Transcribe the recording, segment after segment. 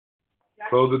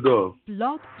Close the door.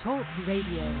 Blog Talk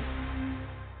Radio.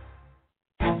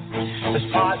 This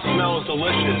pot smells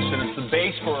delicious, and it's the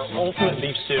base for our ultimate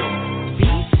beef stew.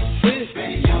 Beef stew.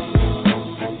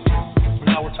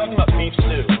 Now we're talking about beef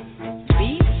stew.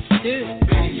 Beef stew.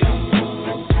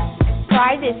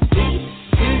 Try this beef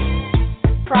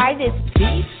stew. Try this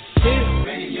beef stew.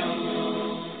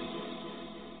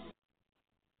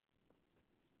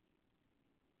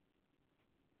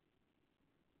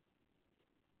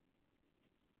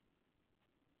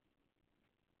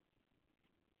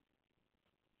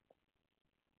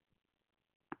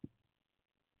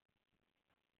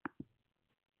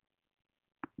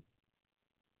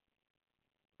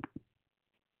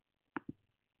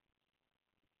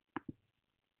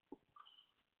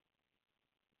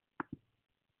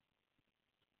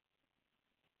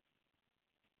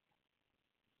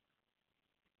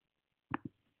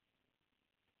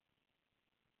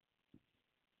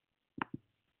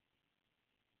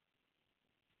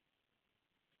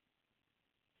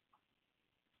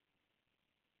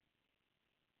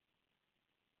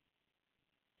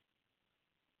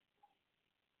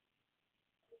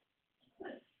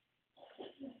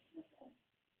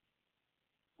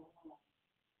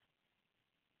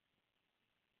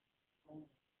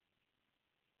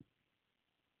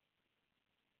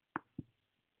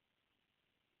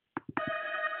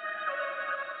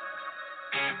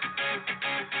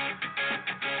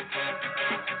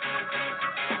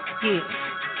 Yeah.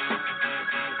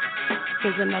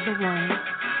 Here's another one.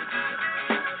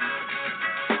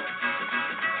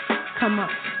 Come on.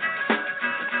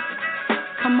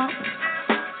 Come on.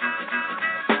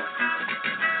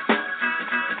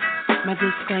 My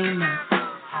disclaimer.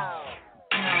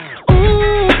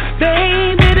 Ooh,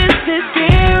 baby, this is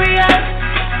serious.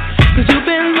 'Cause you've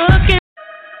been looking.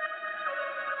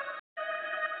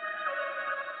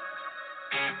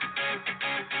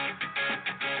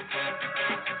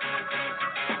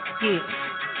 Yeah.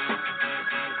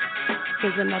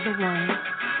 Here's another one.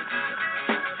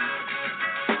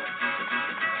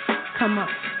 Come on.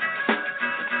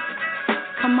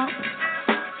 Come on.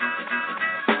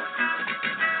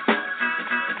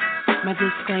 My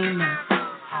disclaimer.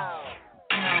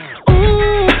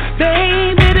 Ooh,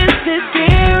 baby, this is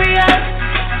serious.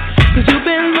 'Cause you've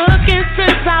been looking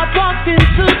since I walked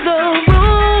into the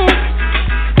room.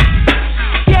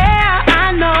 Yeah,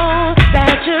 I know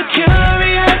that you're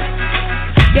curious.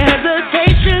 Your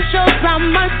hesitation shows how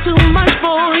much too much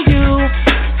for you.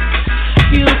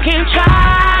 You can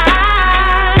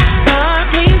try, but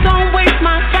please don't waste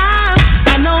my time.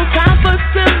 I know time for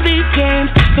silly games.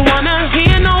 Don't wanna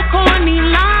hear no corny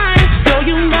lines. So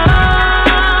you know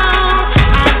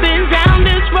I've been down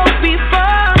this road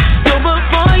before. So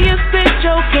before you spit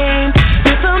your game,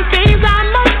 there's some things I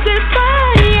must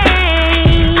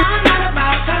explain. I'm not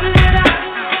about turning it up,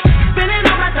 spending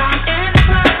all my time in the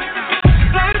club.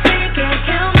 Flirting can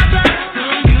kill my blood. Do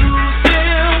you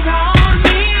still want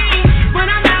me when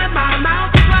I'm out of my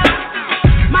mouth is rough?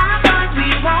 My thoughts we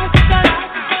won't discuss.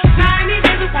 90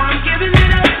 days before I'm giving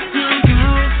it up. Do you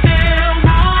still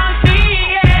want me?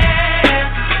 Yeah,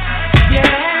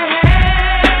 yeah.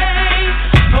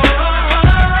 Oh,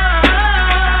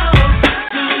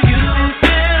 do you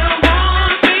still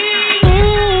want me?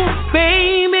 Ooh,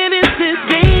 baby, this is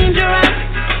dangerous.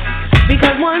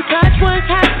 Because one touch would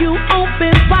have you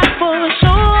open wide for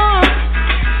sure.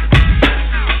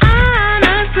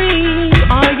 Honestly,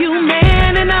 are you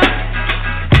man enough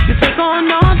to take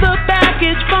on all the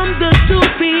baggage from the two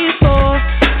people?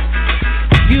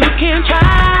 You can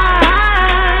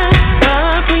try,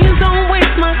 but please don't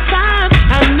waste my time.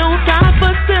 I know time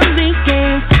for silly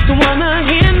games. Don't wanna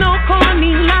hear no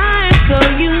corny lines. So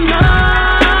you know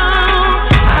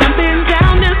I've been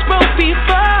down this road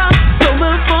before. So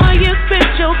before you spit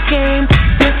your game,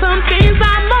 there's some things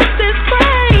I must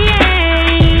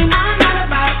explain. I'm not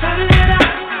about turning it up,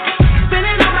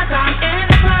 spending all my time in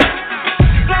the club.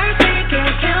 Flirting can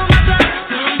kill my blood.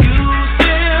 Do you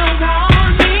still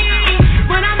want me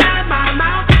when I'm out of my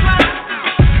mouth is rough?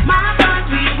 My thoughts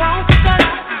we won't discuss.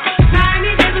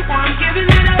 90 days before I'm giving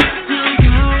it up. Do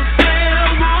you still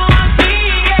want me?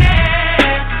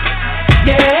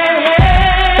 Yeah, yeah.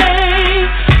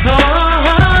 Oh,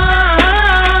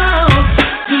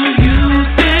 do you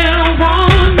still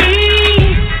want me?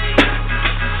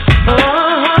 Oh,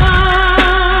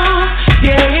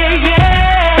 yeah, yeah,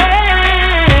 yeah.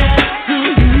 Do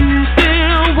you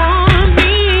still want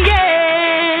me? Yeah.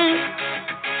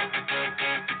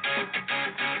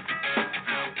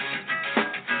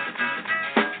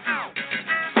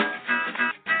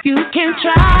 You can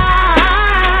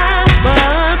try,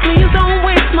 but please don't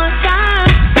waste my time.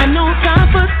 I know time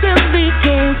for silly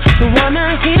games. Don't wanna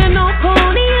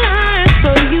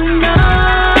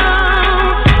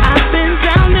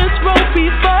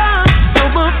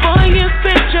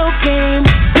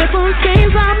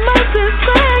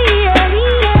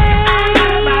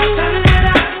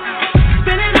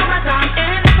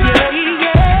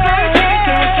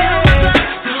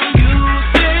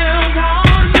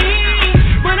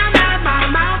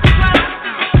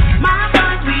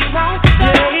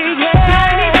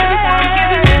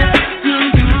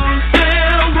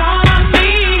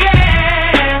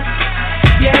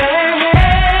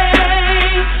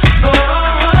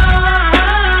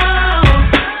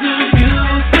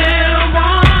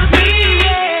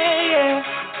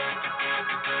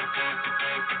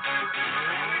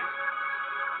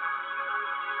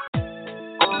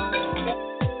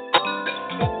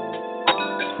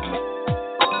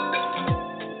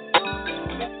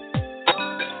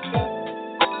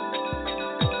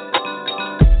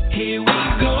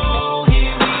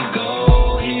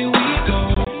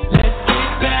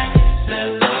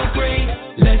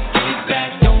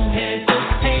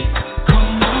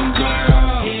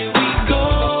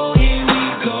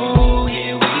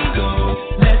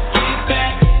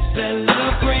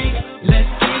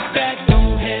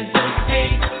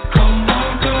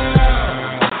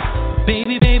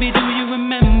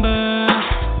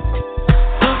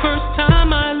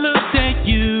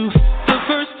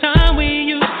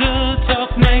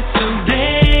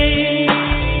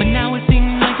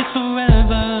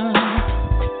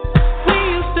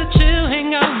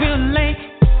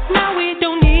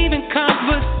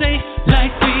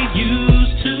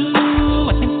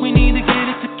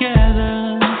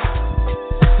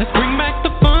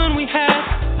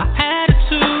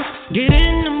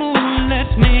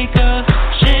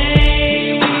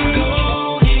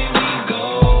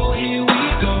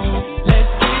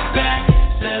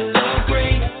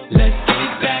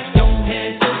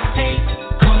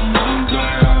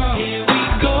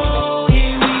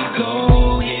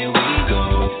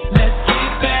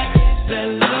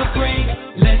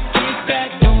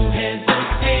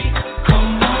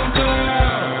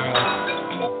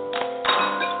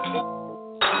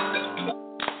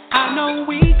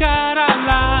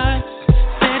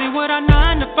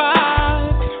to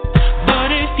 5.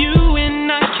 But if you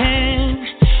and I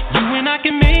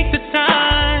can make the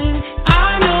time,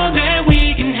 I know that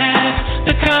we can have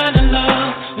the kind of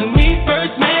love when we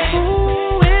first met.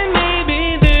 Ooh, and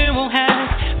maybe then we'll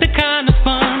have the kind of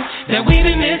fun that we've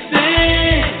been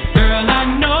missing. Girl, I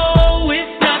know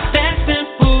it's not that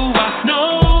simple. I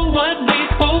know what we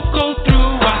both go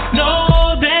through. I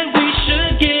know that we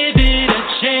should give it a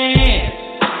chance.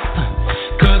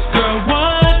 'Cause girl,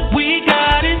 what we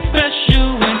got is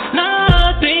special and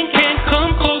nothing can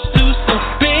come close to. So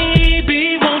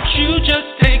baby, won't you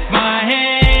just take my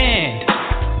hand?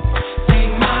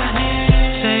 Take my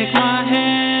hand. Take my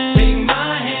hand. Take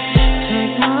my hand.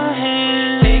 Take my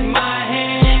hand. Take my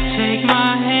hand. Take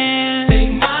my hand.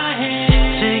 Take my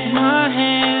hand. Take my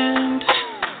hand.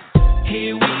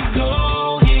 Here we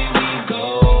go. Here we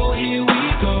go. Here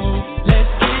we go. Let's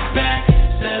get back.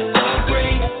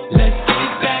 Celebrate. Let's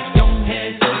get back. Don't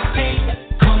hesitate.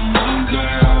 Come on,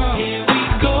 girl. Here we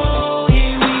go.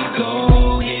 Here we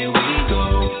go. Here we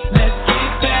go. Let's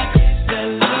get back.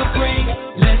 Celebrate.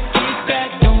 Let's get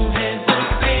back. Don't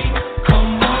hesitate.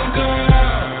 Come on,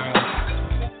 girl.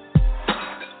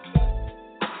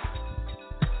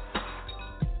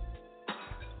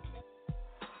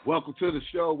 Welcome to the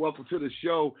show. Welcome to the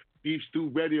show, Beef Stew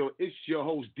Radio. It's your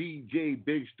host, DJ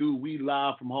Big Stew. We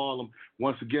live from Harlem.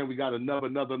 Once again, we got another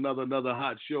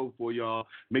hot show for y'all.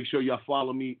 Make sure y'all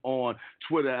follow me on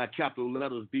Twitter at capital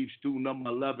letters Beef Stew number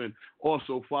 11.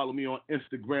 Also follow me on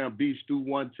Instagram, Beef Stew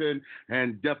 110,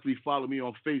 and definitely follow me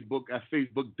on Facebook at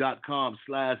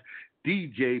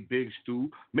facebook.com/DJ Big Stew.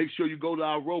 Make sure you go to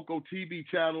our Roku TV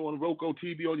channel on Roku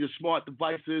TV on your smart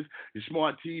devices, your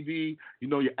smart TV,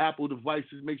 your Apple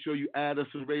devices. Make sure you add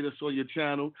us and rate us on your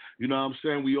channel. You know what I'm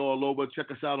saying? We all over.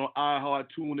 Check us out on iHeart,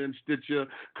 TuneIn, Stitcher,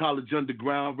 College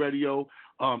Underground Radio,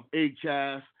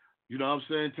 Acast. You know what I'm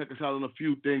saying? Check us out on a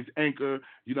few things. Anchor.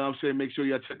 You know what I'm saying? Make sure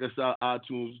y'all check us out,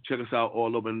 iTunes. Check us out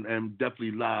all over and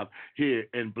definitely live here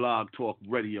in Blog Talk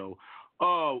Radio.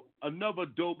 Oh, another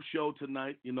dope show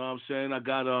tonight. You know what I'm saying? I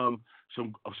got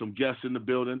some guests in the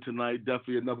building tonight.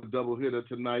 Definitely another double hitter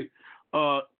tonight.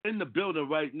 In the building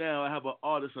right now, I have an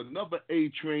artist, another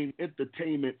A-Train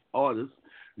entertainment artist.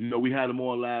 We had him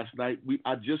on last night.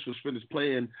 I just was finished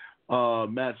playing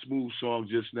Matt Smooth's song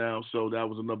just now, so that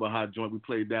was another hot joint. We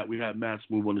played that. We had Matt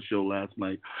Smooth on the show last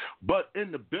night. But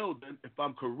in the building, if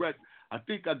I'm correct, I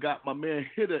think I got my man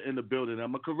Hitta in the building.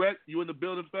 Am I correct? You in the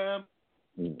building, fam?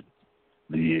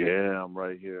 Yeah, I'm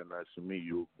right here. Nice to meet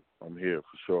you. I'm here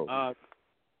for sure.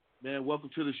 Man, welcome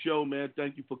to the show, man.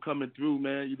 Thank you for coming through,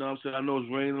 man. You know what I'm saying? I know it's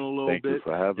raining a little bit. Thank you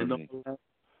for having me.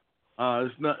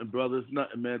 It's nothing, brother. It's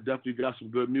nothing, man. Definitely got some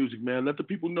good music, man. Let the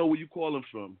people know where you calling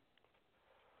from.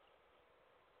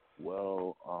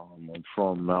 Well, I'm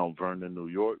from Mount Vernon, New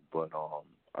York, but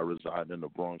I reside in the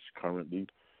Bronx currently.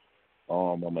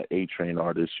 I'm an A-Train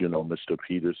artist, Mr.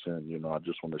 Peterson. I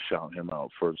just want to shout him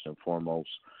out first and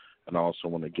foremost. And I also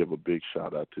want to give a big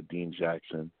shout out to Dean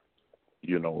Jackson,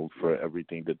 for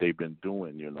everything that they've been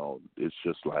doing. It's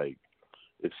just like,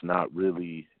 it's not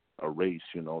really a race,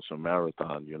 it's a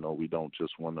marathon. We don't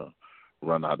just want to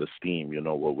run out of steam.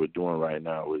 What we're doing right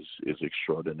now is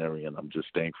extraordinary, and I'm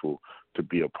just thankful to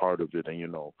be a part of it.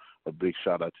 And, a big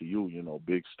shout out to you,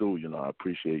 Big Stu. I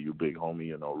appreciate you, big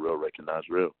homie, real recognize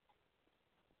real.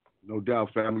 No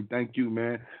doubt, family. Thank you,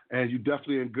 man. And you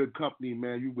definitely in good company,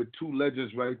 man. You with two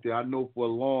legends right there. I know for a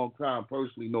long time,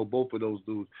 personally, know both of those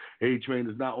dudes. A-Train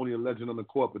is not only a legend on the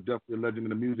court, but definitely a legend in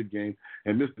the music game.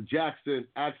 And Mr. Jackson,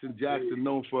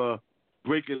 known for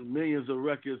breaking millions of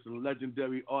records and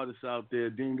legendary artists out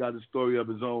there. Dean got a story of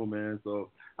his own, man.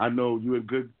 So I know you in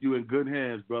good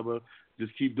hands, brother.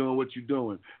 Just keep doing what you're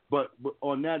doing. But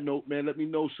on that note, man, let me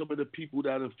know some of the people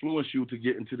that influenced you to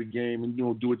get into the game and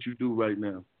do what you do right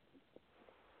now.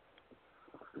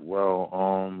 Well,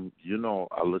 I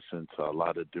listen to a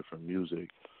lot of different music,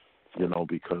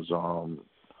 because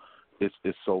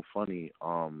it's so funny.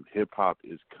 Hip hop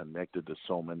is connected to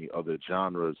so many other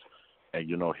genres, and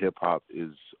hip hop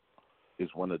is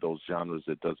one of those genres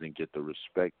that doesn't get the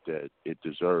respect that it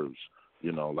deserves.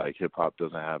 Like hip hop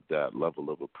doesn't have that level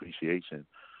of appreciation,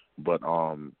 but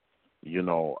I would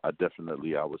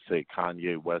say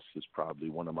Kanye West is probably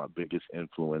one of my biggest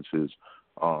influences.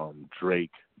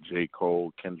 Drake, J.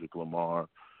 Cole, Kendrick Lamar,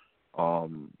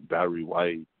 Barry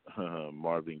White,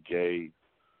 Marvin Gaye,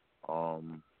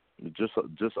 just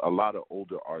a lot of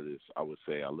older artists. I would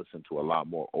say I listen to a lot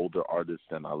more older artists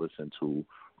than I listen to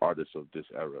artists of this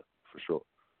era, for sure.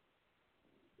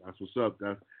 That's what's up.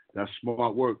 That's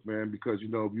smart work, man, because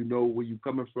if you know where you're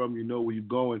coming from, you know where you're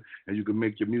going, and you can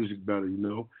make your music better.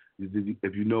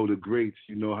 If you know the greats,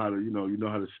 you know how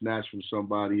to snatch from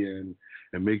somebody and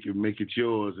make it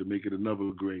yours and make it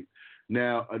another great.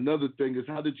 Now, another thing is,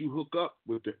 how did you hook up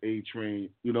with the A Train?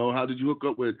 How did you hook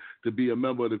up with to be a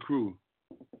member of the crew?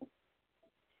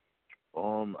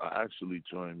 I actually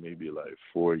joined maybe like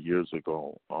 4 years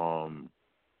ago.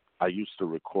 I used to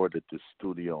record at this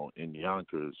studio in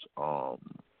Yonkers,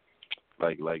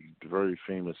 like very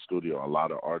famous studio. A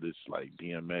lot of artists like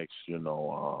DMX,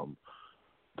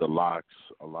 the Locks,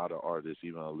 a lot of artists,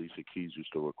 even Alicia Keys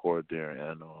used to record there.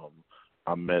 And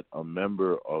I met a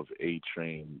member of A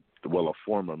Train, well, a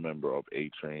former member of A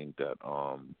Train that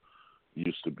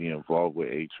used to be involved with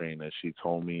A Train, and she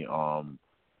told me,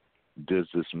 there's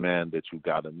this man that you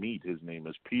got to meet. His name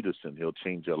is Peterson. He'll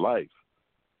change your life.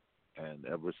 And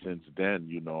ever since then,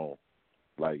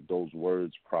 like those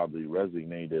words probably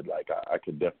resonated. Like I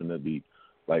could definitely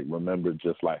like remember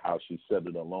just like how she said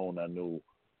it alone. I knew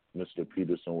Mr.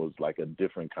 Peterson was like a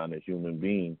different kind of human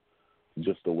being,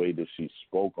 just the way that she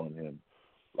spoke on him.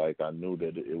 Like I knew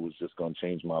that it was just going to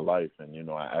change my life. And,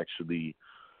 I actually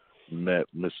met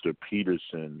Mr.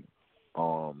 Peterson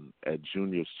at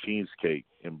Junior's Cheesecake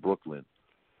in Brooklyn.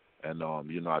 And,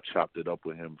 I chopped it up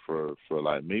with him for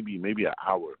like maybe an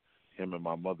hour, him and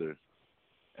my mother.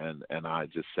 And I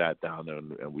just sat down there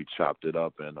and we chopped it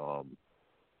up. And,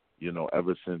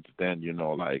 ever since then,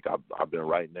 like I've been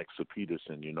right next to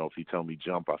Peterson. If he tell me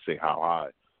jump, I say how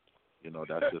high.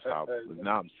 That's just how.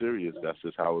 Now I'm serious. That's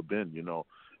just how it been.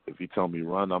 If he tell me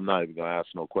run, I'm not even gonna ask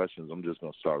no questions. I'm just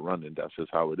gonna start running. That's just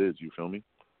how it is. You feel me?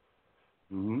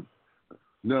 Mhm.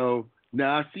 No.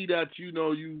 Now I see that you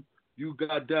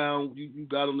got down. You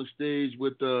got on the stage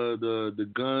with the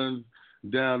guns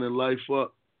down and Life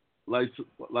Up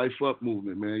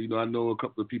movement, man. I know a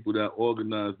couple of people that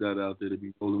organized that out there to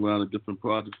be rolling around in different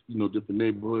projects, different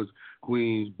neighborhoods,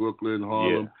 Queens, Brooklyn,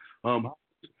 Harlem. Yeah.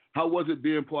 How was it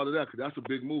being part of that? Because that's a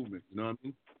big movement. You know what I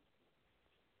mean?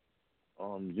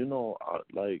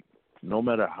 Like no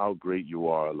matter how great you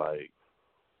are, like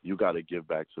you got to give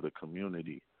back to the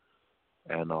community.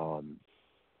 And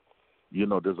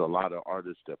there's a lot of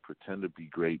artists that pretend to be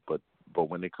great, but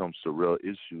when it comes to real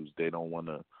issues, they don't want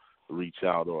to reach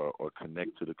out or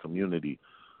connect to the community.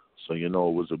 So, it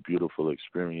was a beautiful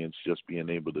experience just being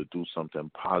able to do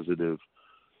something positive,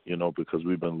 because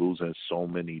we've been losing so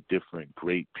many different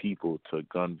great people to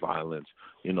gun violence,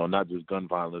 not just gun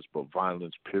violence, but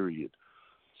violence, period.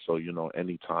 So,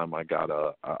 anytime I got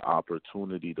a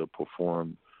opportunity to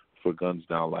perform for Guns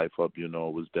Down, Life Up, it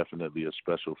was definitely a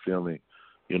special feeling.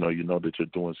 You know that you're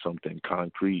doing something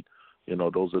concrete.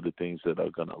 Those are the things that are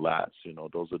going to last.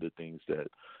 Those are the things that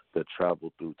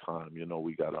travel through time.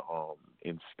 We got to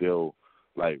instill,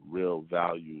 like, real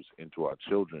values into our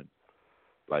children.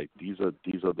 Like, these are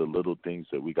the little things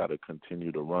that we got to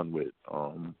continue to run with.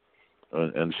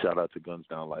 And shout out to Guns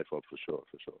Down, Life Up for sure.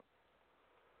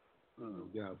 Oh,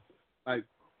 yeah. Like,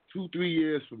 2-3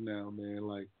 years from now, man,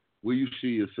 like, where you see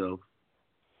yourself?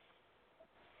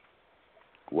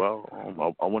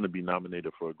 Well, I want to be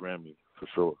nominated for a Grammy, for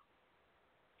sure.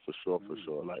 For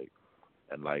sure. Like,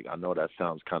 and like, I know that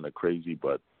sounds kind of crazy,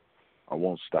 but I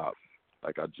won't stop.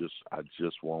 Like, I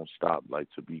just won't stop. Like,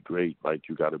 to be great, like,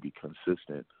 you got to be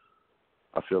consistent.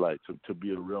 I feel like to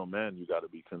be a real man, you got to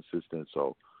be consistent.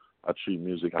 So I treat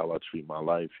music how I treat my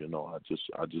life.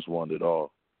 I just want it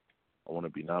all. I want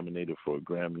to be nominated for a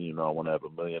Grammy. I want to have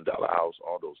 $1 million house,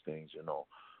 all those things.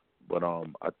 But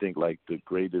I think like the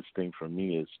greatest thing for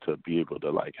me is to be able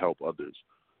to like help others.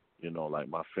 Like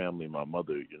my family, my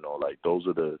mother. Like those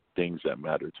are the things that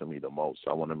matter to me the most.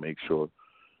 I want to make sure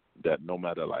that no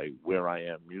matter like where I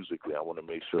am musically, I want to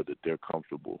make sure that they're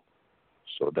comfortable.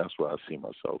 So that's where I see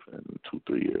myself in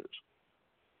 2-3 years.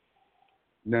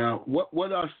 Now,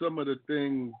 what are some of the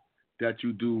things that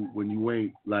you do when you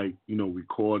ain't like,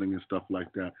 recording and stuff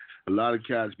like that? A lot of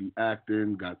cats be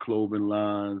acting, got clothing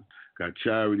lines, got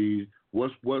charities.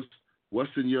 What's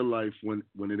in your life when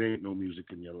it ain't no music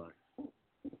in your life?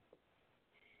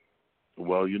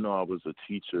 Well, I was a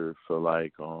teacher for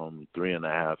like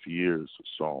 3.5 years,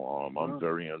 so I'm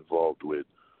very involved with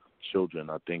children.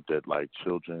 I think that like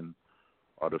children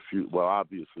are the future. Well,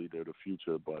 obviously they're the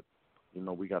future, but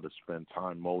we got to spend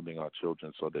time molding our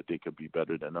children so that they could be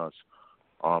better than us.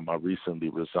 I recently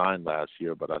resigned last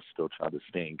year, but I still try to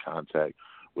stay in contact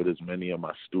with as many of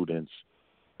my students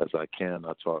as I can.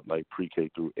 I taught like pre-K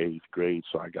through 8th grade,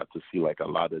 so I got to see like a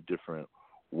lot of different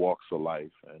walks of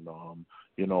life. And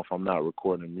if I'm not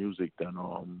recording music, then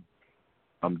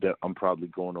I'm probably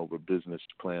going over business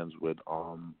plans with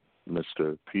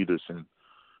Mr. Peterson,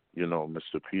 you know,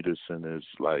 Mr. Peterson is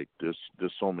like, there's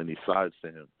so many sides to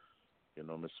him. You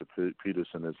know, Mr.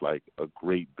 Peterson is like a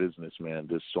great businessman.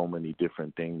 There's so many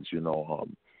different things, you know.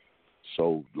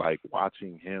 So like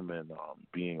watching him and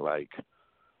being like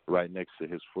right next to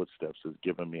his footsteps has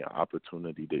given me an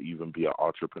opportunity to even be an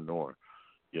entrepreneur.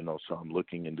 You know, so I'm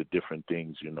looking into different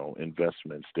things, you know,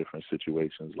 investments, different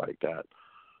situations like that.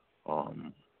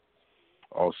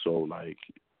 Also, like,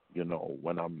 you know,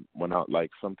 when I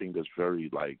like something that's very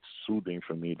like soothing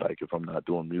for me, like if I'm not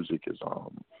doing music, is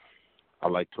I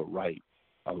like to write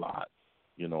a lot.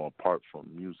 You know, apart from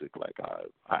music, like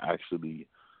I actually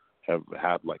have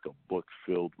like a book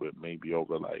filled with maybe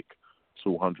over like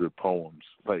 200 poems.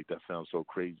 Like that sounds so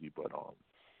crazy, but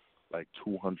like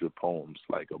 200 poems,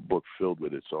 like a book filled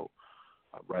with it. So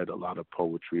I write a lot of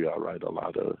poetry. I write a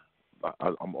lot of.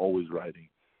 I'm always writing,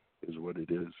 is what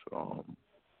it is.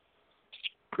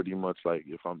 Pretty much like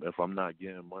if I'm not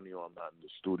getting money or I'm not in the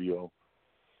studio,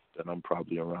 then I'm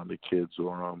probably around the kids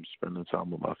or I'm spending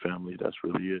time with my family. That's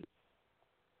really it.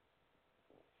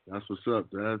 That's what's up.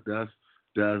 That's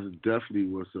definitely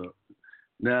what's up.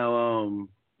 Now,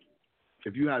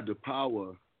 if you had the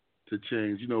power to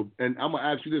change, you know, and I'm gonna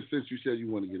ask you this since you said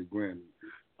you want to get a Grammy.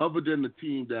 Other than the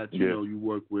team that you know you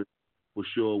work with, for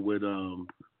sure, with the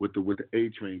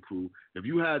A-Train crew, if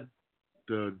you had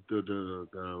the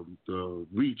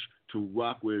reach to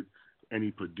rock with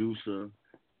any producer,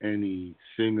 any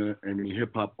singer, any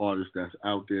hip hop artist that's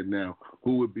out there now,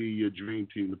 who would be your dream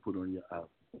team to put on your album?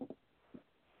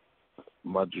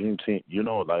 My dream team, you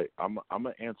know, like I'm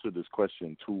gonna answer this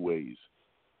question two ways.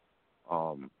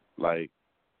 I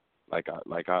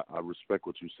respect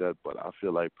what you said, but I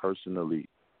feel like personally,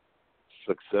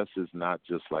 success is not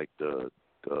just like the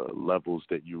levels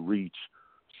that you reach.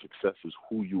 Success is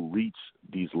who you reach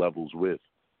these levels with.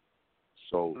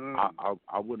 So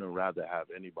I wouldn't rather have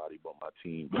anybody but my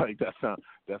team. Like that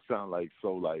sound like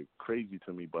so like crazy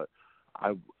to me, but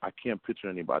I can't picture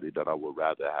anybody that I would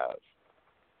rather have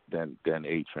than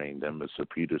A-Train, than Mr.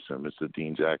 Peterson, Mr.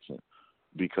 Dean Jackson.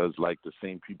 Because like the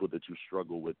same people that you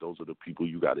struggle with, those are the people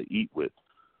you got to eat with.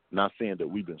 Not saying that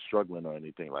we've been struggling or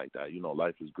anything like that. You know,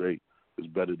 life is great. It's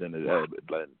better than it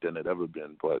ever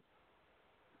been. But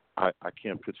I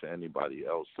can't picture anybody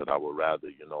else that I would rather,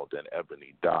 you know, than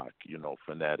Ebony, Doc, you know,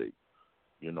 Fanatic,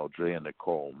 you know, Dre and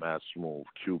Nicole, Matt Smooth,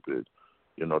 Cupid.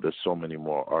 You know, there's so many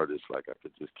more artists. Like I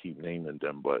could just keep naming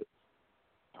them, but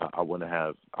I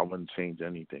wouldn't change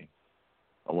anything.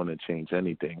 I wouldn't change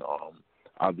anything.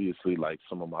 Obviously, like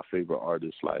some of my favorite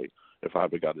artists, like if I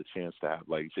ever got a chance to have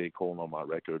like J. Cole on my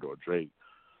record or Drake,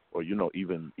 or, you know,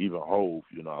 even Hov,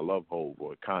 you know, I love Hov,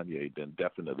 or Kanye, then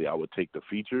definitely I would take the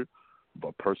feature.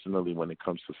 But personally, when it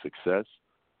comes to success,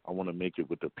 I want to make it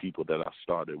with the people that I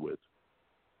started with,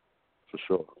 for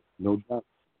sure. No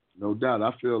doubt.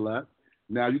 I feel that.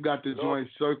 Now, you got the joint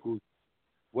Circles.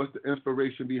 What's the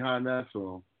inspiration behind that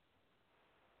song?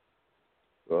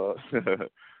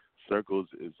 Circles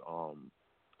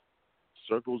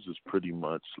is pretty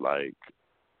much like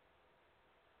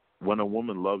when a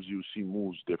woman loves you, she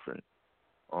moves different.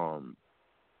 And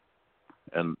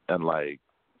like,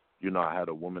 you know, I had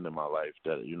a woman in my life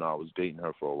that, you know, I was dating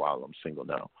her for a while. I'm single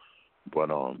now. But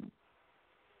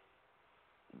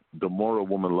the more a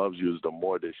woman loves you is the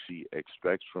more that she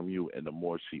expects from you and the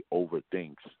more she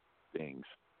overthinks things.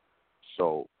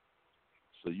 So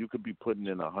you could be putting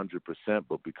in 100%,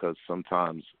 but because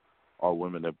sometimes our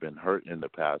women have been hurt in the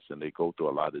past and they go through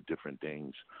a lot of different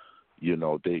things, you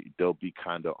know, they'll be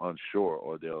kind of unsure,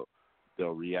 or they'll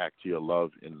react to your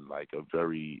love in like a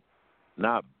very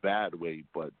not bad way,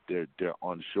 but they're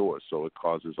unsure. So it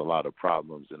causes a lot of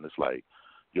problems, and it's like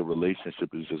your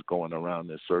relationship is just going around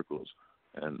in circles,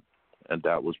 and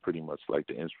that was pretty much like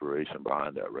the inspiration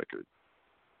behind that record.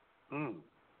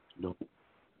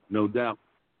 No doubt.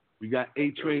 We got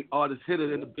A-Train artist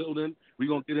Hitta in the building. We're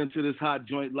going to get into this hot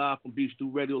joint live from Beach Stew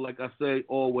Radio. Like I say,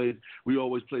 we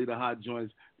always play the hot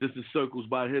joints. This is Circles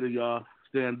by Hitta, y'all.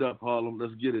 Stand up, Harlem.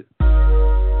 Let's get it.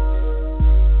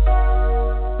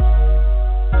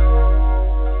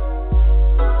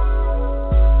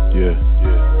 Yeah.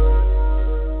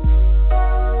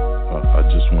 I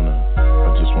just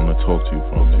wanna talk to you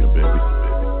for a minute, baby.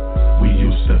 We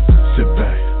used to sit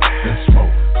back and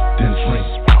smoke, then drink.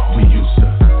 We used to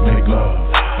make love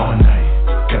all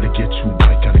night. Gotta get you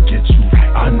right, gotta get you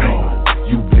right. I know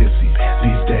you busy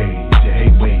these days, you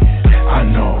hate waiting. I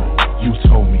know you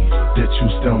told me that you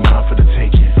still mine for the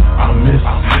taking. I miss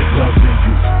loving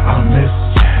you, I miss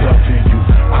loving you,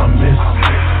 I miss.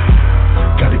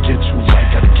 Gotta get you right,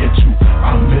 gotta get you.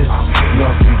 I miss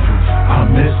loving you,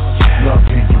 I miss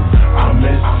loving you, I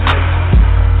miss.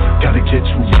 Gotta get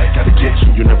you right, gotta get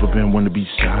you. You never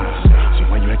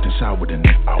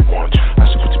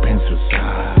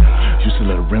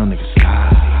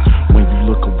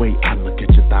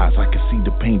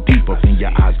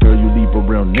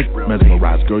Nick.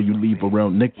 Mesmerized, girl, you leave a real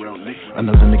Nick.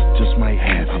 Another Nick just might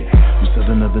have it. You said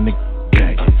another Nick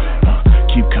bag it.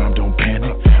 Keep calm, don't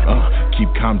panic.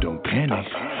 Keep calm, don't panic.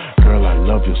 Girl, I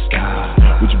love your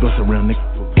style. Would you bust a real Nick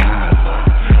for wild?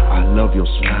 I love your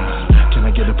smile. Can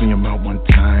I get up in your mouth one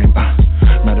time?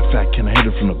 Matter of fact, can I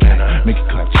hit it from the back? Make it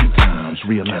clap 2 times.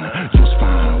 Realign, you're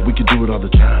fine. We can do it all the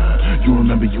time. You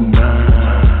remember you mine.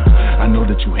 I know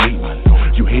that you hate me.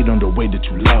 You hate on the way that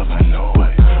you love me.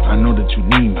 But I know that you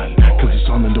need me. Cause it's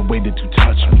all in the way that you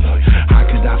touch me. How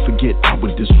could I forget? I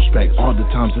would disrespect all the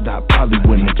times that I probably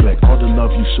would neglect. All the love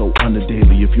you show on the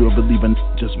daily. If you ever leave,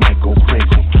 just might go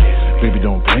crazy. Baby,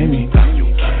 don't blame me.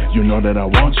 You know that I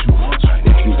want you.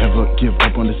 If you ever give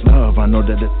up on this love, I know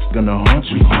that it's gonna haunt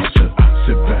you. We used to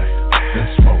sit back, then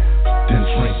smoke, then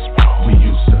drink. We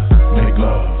used to make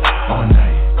love all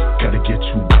night. Gotta get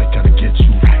you right, gotta get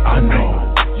you right. I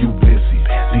know you busy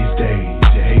these days,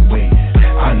 you hate waiting.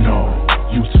 I know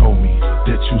you told me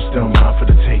that you still mine for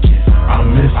the taking. I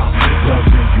miss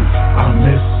loving you, I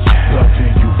miss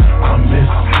loving you, I miss.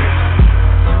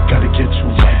 Gotta get you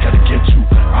right, gotta get you.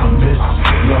 I miss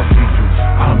loving you,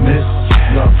 I miss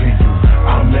loving you,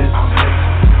 I miss.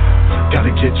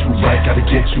 Gotta get you right, gotta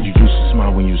get you. You used to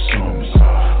smile when you saw me.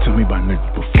 Tell me about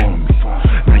niggas before me.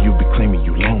 Now you be claiming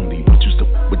you lonely, but you still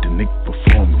with the nigga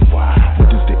before me.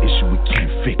 What is the issue we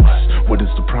can't fix? What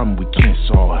is the problem we can't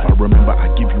solve? I remember I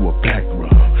give you a back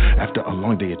rub after a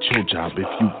long day at your job. If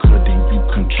you could, then you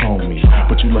control me.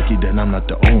 But you lucky that I'm not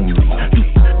the only.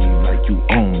 You me like you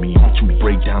own me, but you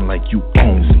break down like you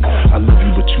own me. I love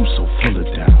you, but you so full of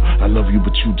doubt. I love you,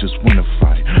 but you just wanna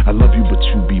fight. I love you, but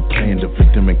you be playing the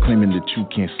victim and claiming that you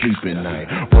can't sleep at night.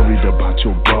 Worried about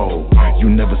your goal, you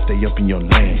never stay up in your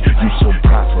lane. You so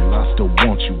prideful, I still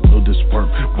want you. Will this work?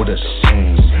 What a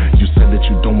shame. You said that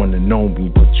you don't wanna know me,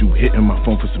 but you hitting my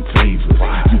phone for some favors.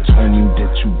 You told me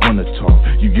that you wanna talk.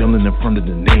 You yelling in front of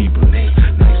the neighbors.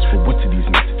 Nice for what to these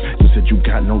niggas? You said you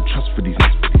got no trust for these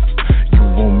niggas. You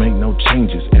won't make no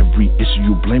changes. Every issue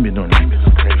you blame it on niggas.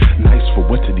 Nice for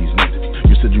what to these niggas?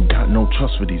 You said you got no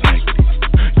trust for these niggas.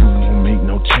 You won't make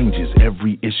no changes.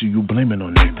 Every issue you blame it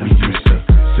on niggas. We used to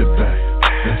sit back,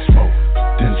 then smoke,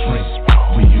 then drink.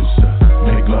 We used to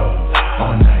make love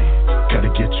all night. Gotta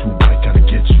get you right, gotta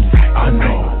get you right. I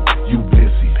know you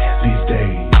busy these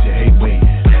days, you hate waiting.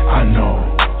 I know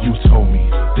you told me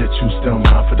that you still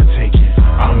mine for the taking.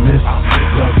 I miss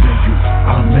loving you,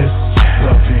 I miss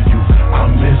loving you, I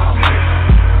miss.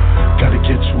 Gotta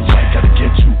get you right, gotta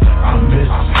get you. I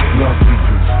miss loving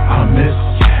you, I miss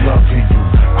loving you,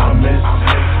 I miss.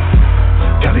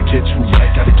 Gotta get you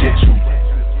right, gotta get you.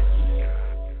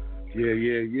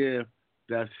 Yeah.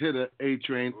 That's Hitta,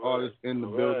 A-Train, artist in the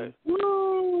building.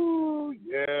 Woo!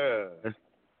 Yeah.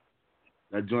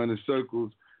 That joined the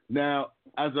circles. Now,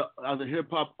 as a hip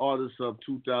hop artist of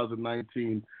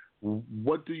 2019,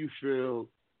 what do you feel?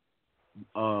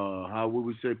 How would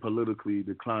we say politically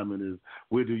the climate is?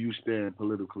 Where do you stand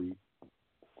politically?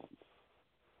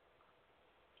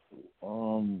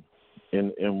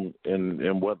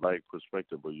 In what like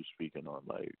perspective are you speaking on?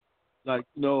 Like,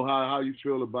 you know, how you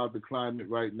feel about the climate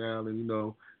right now, and, you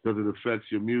know, does it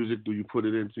affect your music? Do you put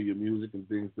it into your music and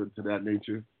things to that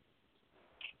nature?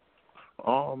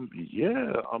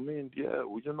 Yeah, I mean, yeah,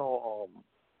 well, you know,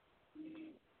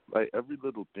 like every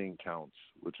little thing counts,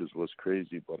 which is what's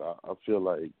crazy, but I feel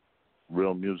like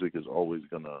real music is always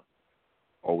gonna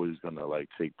like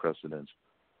take precedence.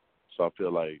 So I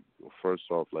feel like, first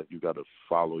off, like you gotta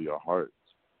follow your heart.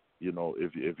 You know,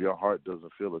 if your heart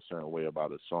doesn't feel a certain way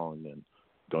about a song, then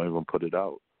don't even put it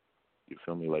out. You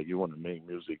feel me? Like you want to make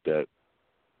music that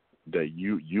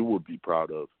you would be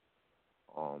proud of.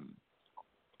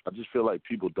 I just feel like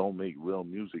people don't make real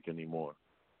music anymore,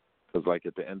 because like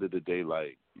at the end of the day,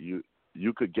 like you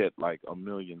could get like 1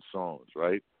 million songs,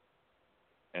 right?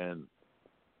 And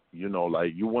you know,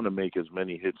 like you want to make as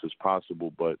many hits as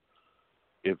possible, but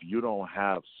if you don't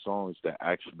have songs that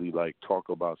actually like talk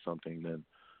about something, then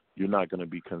you're not going to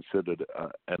be considered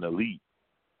an elite.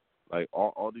 Like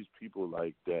all these people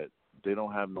like that, they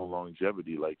don't have no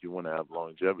longevity. Like you want to have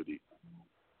longevity.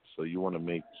 So you want to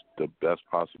make the best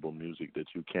possible music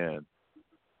that you can.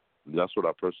 That's what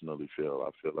I personally feel.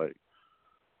 I feel like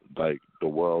the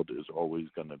world is always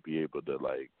going to be able to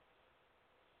like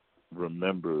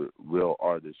remember real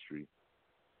artistry.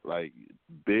 Like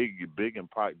Big and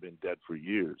Pac been dead for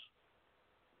years,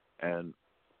 and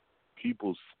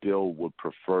people still would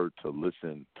prefer to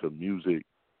listen to music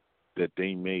that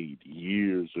they made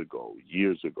years ago,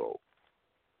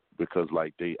 because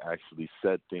like they actually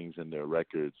said things in their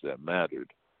records that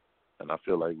mattered. And I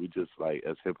feel like we just like,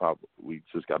 as hip hop, we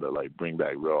just gotta like bring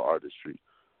back real artistry.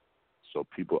 so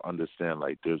people understand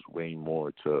like there's way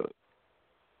more to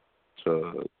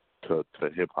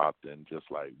hip hop than just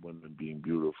like women being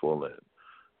beautiful,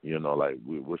 and like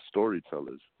we're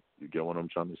storytellers. You get what I'm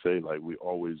trying to say? Like we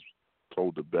always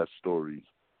told the best stories.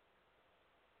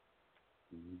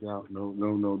 No doubt,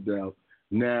 no doubt.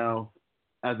 Now,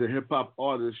 as a hip hop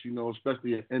artist,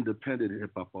 especially an independent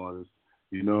hip hop artist,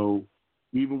 even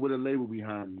with a label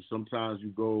behind you, sometimes you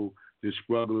go the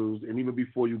struggles, and even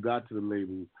before you got to the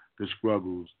label, the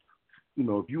struggles.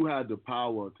 If you had the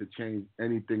power to change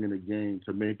anything in the game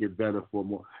to make it better for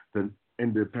more the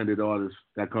independent artists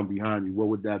that come behind you, what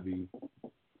would that be?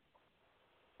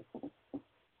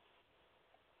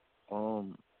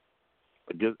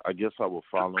 I guess I will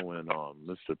follow in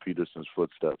Mr. Peterson's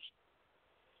footsteps.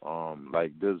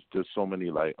 Like there's so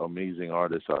many like amazing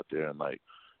artists out there, and like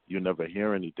you never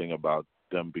hear anything about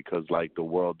them because like the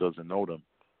world doesn't know them.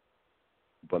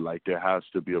 But like there has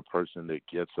to be a person that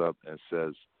gets up and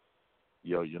says,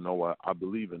 yo, you know what? I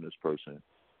believe in this person.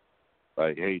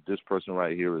 Like, hey, this person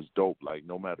right here is dope. Like,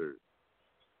 no matter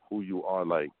who you are,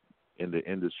 like, in the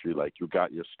industry, like, you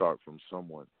got your start from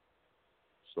someone.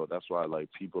 So that's why, like,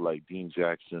 people like Dean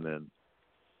Jackson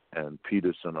and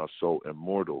Peterson are so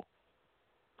immortal.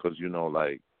 Because,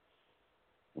 like,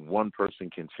 one person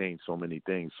can change so many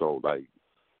things. So, like,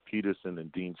 Peterson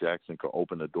and Dean Jackson could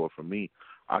open the door for me.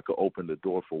 I could open the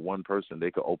door for one person.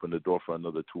 They could open the door for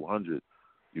another 200.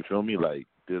 You feel me? Like,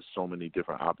 there's so many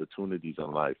different opportunities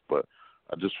in life, but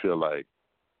I just feel like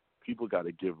people got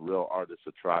to give real artists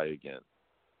a try again.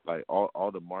 Like,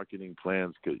 all the marketing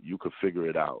plans, you could figure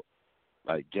it out.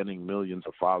 Like, getting millions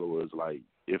of followers, like,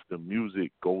 if the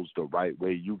music goes the right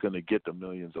way, you're going to get the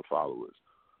millions of followers.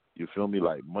 You feel me?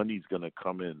 Like, money's going to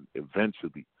come in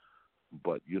eventually.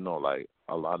 But, like,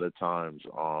 a lot of times,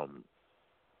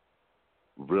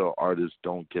 real artists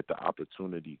don't get the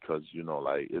opportunity because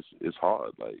like it's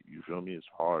hard. Like, you feel me? It's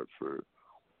hard for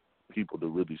people to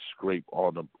really scrape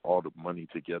all the money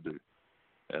together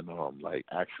and like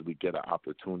actually get an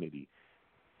opportunity.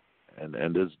 And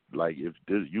there's like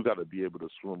you got to be able to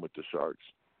swim with the sharks.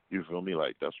 You feel me?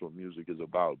 Like that's what music is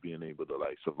about, being able to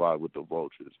like survive with the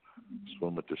vultures,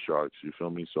 swim with the sharks. You feel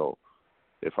me? So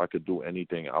if I could do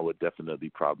anything, I would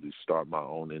definitely probably start my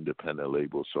own independent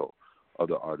label so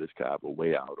other artists could have a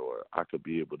way out, or I could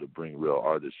be able to bring real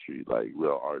artistry, like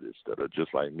real artists that are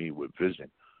just like me with vision.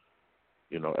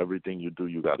 Everything you do,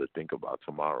 you got to think about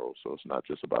tomorrow, so it's not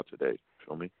just about today.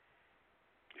 Feel me?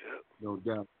 Yeah. No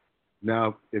doubt.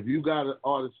 Now, if you got an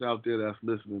artist out there that's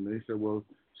listening, they say, well,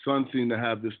 Son seem to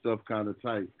have this stuff kind of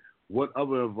tight. What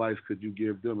other advice could you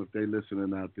give them if they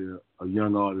listening out there, a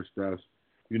young artist that's,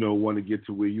 want to get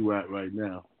to where you at right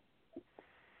now?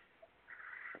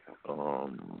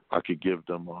 I could give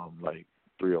them like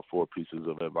 3 or 4 pieces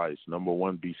of advice. Number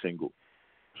 1, be single.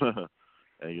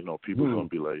 And people gonna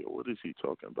be like, what is he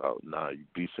talking about? Nah, you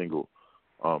be single.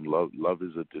 Love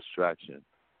is a distraction.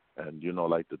 And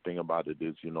like the thing about it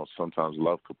is, sometimes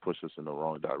love could push us in the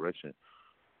wrong direction.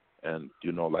 And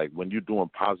like when you're doing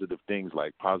positive things,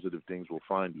 like positive things will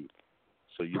find you.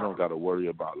 So you don't gotta worry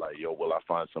about like, yo, will I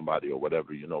find somebody or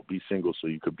whatever. Be single so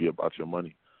you could be about your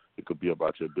money. It could be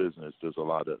about your business. There's a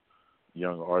lot of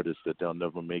young artists that they'll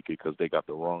never make it because they got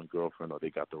the wrong girlfriend or they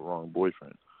got the wrong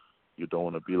boyfriend. You don't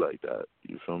want to be like that.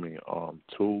 You feel me?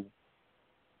 2,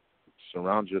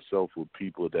 surround yourself with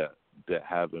people that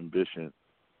have ambition.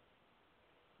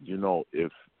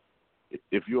 If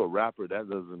you're a rapper, that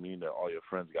doesn't mean that all your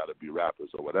friends got to be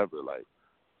rappers or whatever. Like,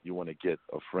 you want to get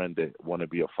a friend that want to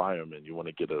be a fireman. You want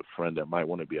to get a friend that might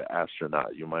want to be an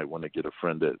astronaut. You might want to get a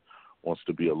friend that wants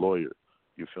to be a lawyer.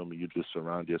 You feel me? You just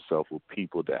surround yourself with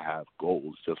people that have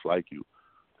goals just like you,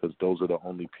 because those are the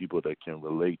only people that can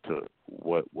relate to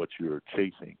what you're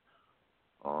chasing.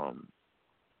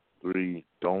 3,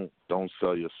 don't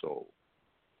sell your soul.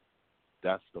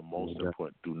 That's the most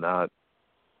important. Do not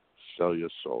sell your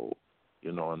soul.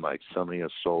 And like selling your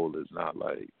soul is not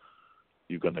like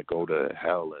you're gonna go to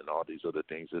hell and all these other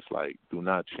things. It's like, do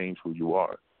not change who you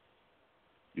are.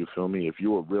 You feel me? If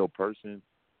you're a real person,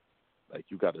 like,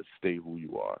 you got to stay who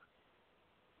you are.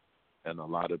 And a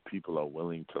lot of people are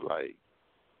willing to, like,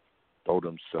 throw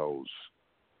themselves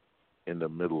in the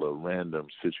middle of random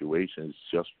situations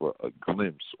just for a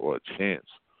glimpse or a chance.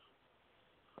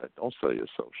 Like, don't sell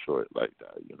yourself short like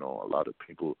that. A lot of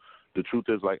people, the truth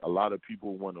is, like, a lot of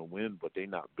people want to win, but they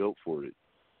not built for it.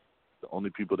 The only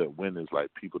people that win is,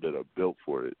 like, people that are built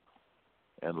for it.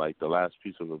 And, like, the last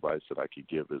piece of advice that I could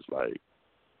give is, like,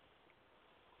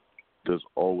 there's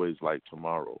always, like,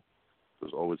 tomorrow.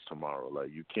 There's always tomorrow. Like,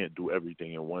 you can't do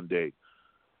everything in one day.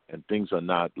 And things are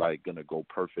not, like, going to go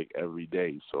perfect every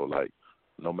day. So, like,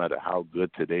 no matter how good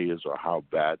today is or how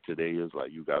bad today is,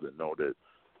 like, you got to know that,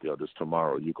 this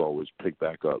tomorrow, you can always pick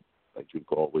back up. Like, you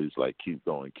can always, like, keep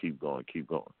going.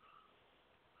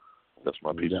 That's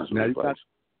my piece of advice.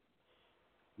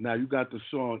 Now, you got the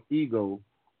song Ego.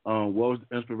 What was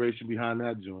the inspiration behind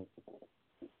that joint?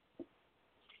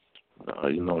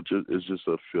 It's just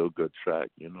a feel-good track,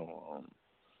 you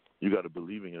got to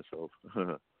believe in yourself.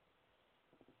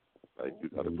 Like, you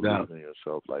got to believe in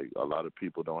yourself. Like, a lot of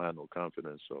people don't have no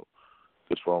confidence, so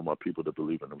it's for all my people to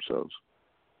believe in themselves.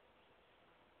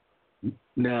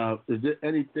 Now, is there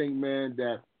anything, man,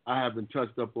 that I haven't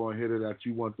touched up on here that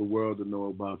you want the world to know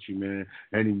about you, man?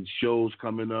 Any shows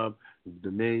coming up,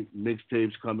 the name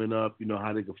mixtapes coming up,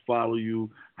 how they can follow you,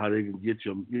 how they can get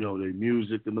your, their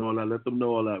music and all that. Let them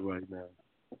know all that right now.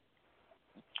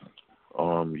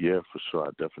 Yeah, for sure.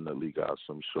 I definitely got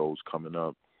some shows coming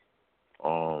up.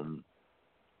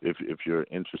 If you're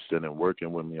interested in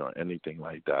working with me or anything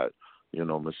like that,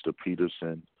 Mr.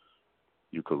 Peterson,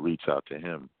 you could reach out to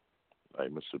him.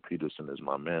 Like, Mr. Peterson is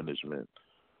my management.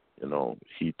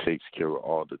 He takes care of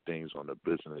all the things on the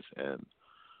business, and,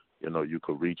 you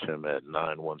could reach him at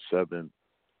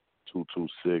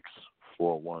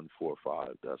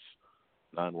 917-226-4145. That's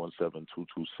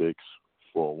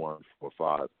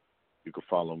 917-226-4145. You can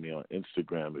follow me on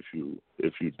Instagram if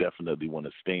you definitely want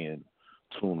to stay in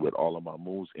tune with all of my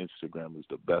moves. Instagram is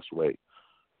the best way.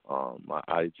 My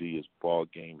IG is Ball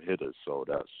Game Hitta, so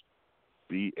that's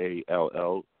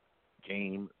BALL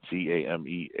Game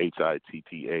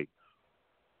GAMEHITTA.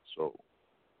 So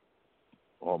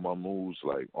all my moves,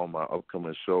 like on my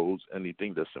upcoming shows,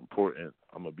 anything that's important,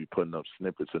 I'm gonna be putting up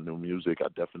snippets of new music. I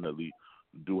definitely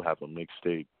do have a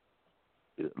mixtape.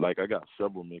 Like, I got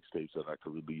several mixtapes that I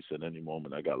could release at any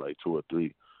moment. I got like 2 or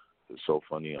 3. It's so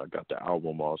funny. I got the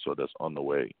album also that's on the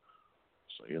way.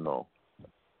 So,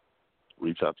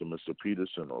 reach out to Mr.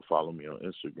 Peterson or follow me on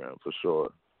Instagram for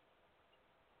sure.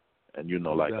 And,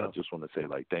 I just want to say,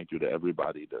 like, thank you to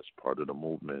everybody that's part of the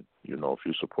movement. If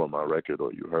you support my record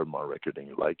or you heard my record and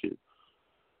you like it,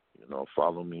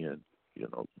 follow me and,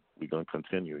 we're going to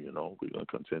continue, we're going to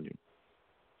continue.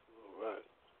 All right.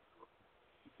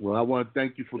 Well, I want to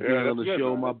thank you for being on the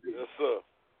show, man. my Yes, sir.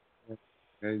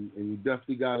 And you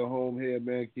definitely got a home here,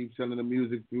 man. Keep sending the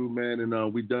music through, man.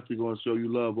 And we definitely going to show you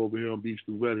love over here on Beef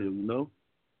Stew Radio,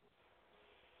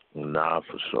 Nah,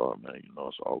 for sure, man.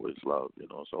 It's always love.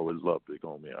 It's always love, big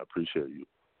homie. I appreciate you.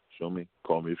 Feel me?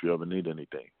 Call me if you ever need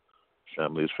anything.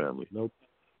 Family is family. No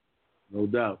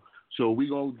doubt. So we're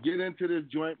going to get into this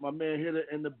joint. My man Hitta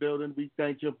in the building. We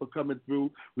thank him for coming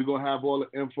through. We're going to have all the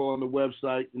info on the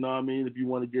website. If you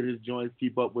want to get his joints,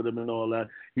 keep up with him and all that.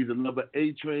 He's another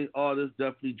A-Train artist,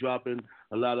 definitely dropping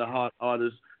a lot of hot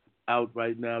artists out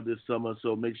right now this summer.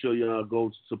 So make sure y'all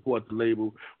go support the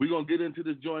label. We're going to get into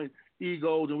this joint,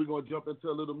 Ego, and we're going to jump into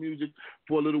a little music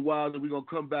for a little while. And we're going to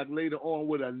come back later on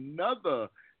with another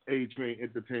A-Train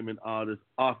Entertainment artist.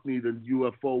 OFNIE The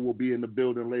UFO will be in the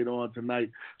building later on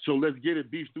tonight. So let's get it.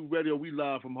 Beef Stew Radio, we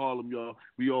live from Harlem, y'all.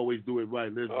 We always do it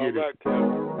right. Let's get it.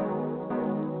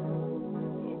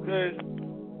 Okay.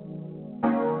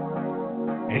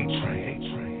 A-Train.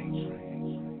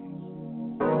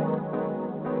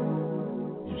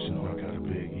 You should know I got a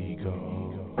big ego.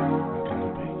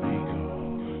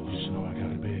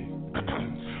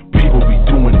 People be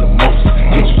doing the most.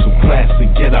 Get you some class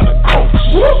and get out of coach.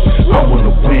 I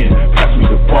wanna win, pass me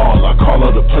the ball. I call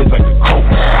out the plays like the coach.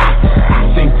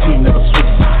 Same team never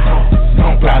switch sides.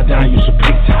 Don't bow down, you should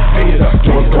pick time. Pay it up,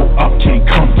 doors go up, can't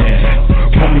come down.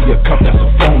 Pour me a cup, that's a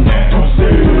phone now.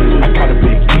 I got a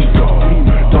big ego.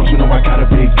 Don't you know I got a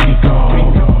big ego?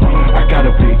 I got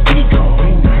a big ego.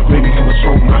 Baby, come and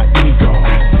show my ego.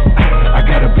 I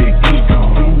got a big ego.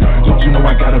 Don't you know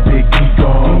I got a big ego?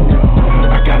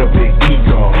 I got a big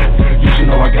ego. You should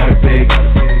know I got a big.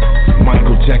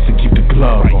 Michael Jackson, keep the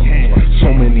glove on.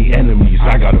 So many enemies,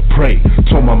 I gotta pray.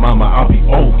 Told my mama I'll be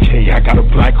okay. I got a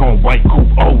black on white coupe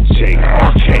OJ.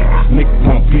 Okay, Nick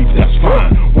won't beef, that's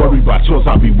fine. Worry about yours,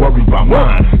 I'll be worried about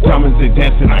mine. Diamonds they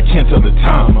dancing, I can't tell the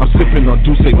time. I'm sipping on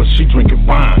Douce, but she drinking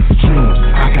wine. Dreams,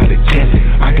 I gotta get it.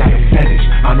 I got a fetish.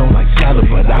 I don't like salad,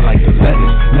 but I like the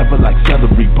lettuce. Never like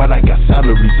celery, but I got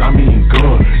salaries. I'm eating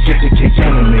good. Get the cake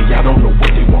anime, I don't know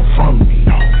what they want from me.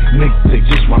 Nick, they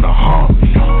just wanna harm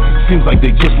me. Seems like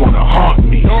they just wanna harm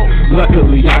me.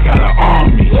 Luckily, I got an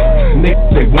army. Nick,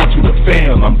 they want you to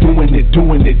fail. I'm doing it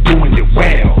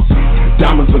well.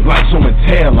 Diamonds look like show and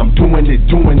tell. I'm doing it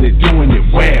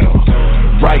well.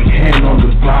 Right hand on the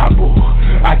Bible.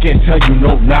 I can't tell you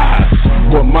no lies.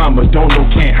 What mama don't know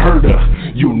can't hurt her.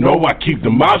 You know I keep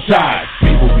them outside.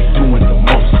 People be doing the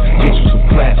most. Get you some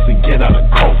class and get out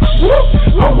of coach.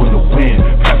 I wanna win,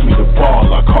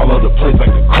 the place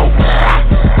like the Cobra.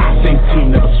 Same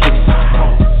team, never switch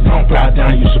sides. Don't bow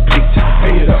down, you should pick time.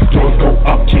 Pay it up, doors go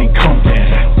up, can't come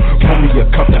down. Pour me a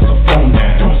cup, that's a phone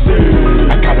now.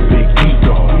 I got a big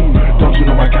ego. Don't you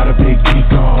know I got a big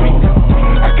ego?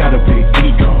 I got a big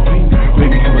ego.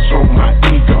 Baby, come and stroke my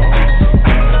ego.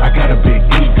 I got a big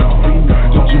ego.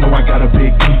 Don't you know I got a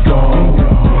big ego?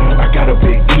 I got a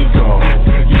big ego.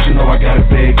 You should know I got a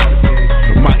big.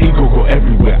 My ego go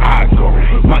everywhere I go.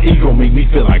 My ego make me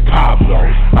feel like Pablo.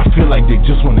 I feel like they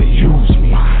just wanna use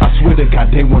me. I swear to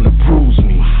God they wanna bruise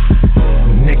me.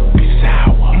 Nick be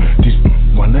sour. These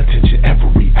want attention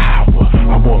every hour.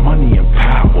 I want money and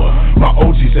power. My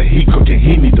OG said he cooking,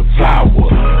 he need the flour.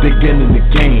 They get in the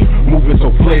game, moving so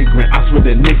flagrant. I swear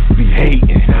that niggas be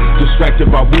hating.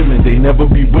 Distracted by women, they never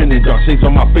be winning. Dark shades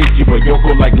on my face, keep a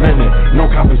Yoko like Lennon. No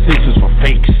conversations for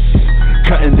fakes.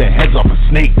 Cutting their heads off of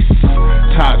snakes.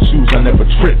 Tied shoes, I never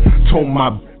trip. Told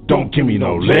my don't give me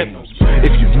no lip.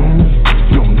 If you knew me,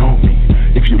 you don't know me.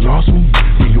 If you lost me,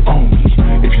 then you own me.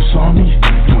 If you saw me,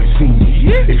 you ain't seen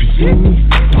me. If you see me,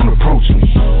 don't approach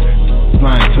me.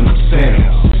 Flying to the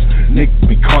cells. Nick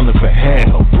be calling for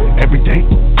help. Every day,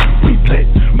 we lit.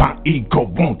 My ego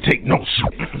won't take no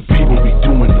shit. People be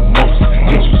doing the most.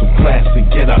 Get you some class and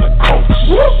get out of coach.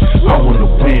 I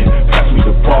wanna win, pass me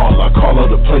the ball. I call out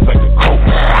the place like the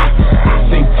Cobra.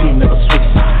 Same team, never switch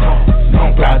sides.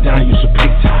 Don't bow down, you should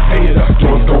pick time. Pay it up,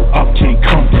 doors go up, can't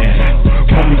come down.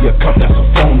 Pour me a cup, that's a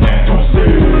phone now.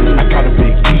 I got a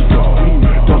big ego.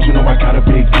 Don't you know I got a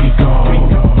big ego?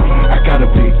 I got a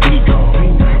big ego.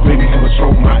 Baby, come and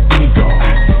stroke my ego.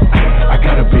 I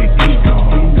got a big ego.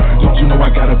 Don't you know I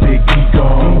got a big ego?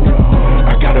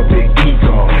 I got a big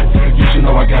ego. You should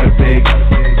know I got a big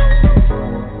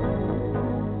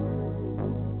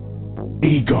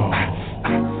ego.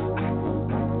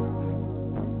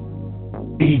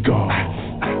 Ego.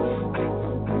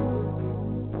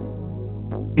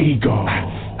 Ego.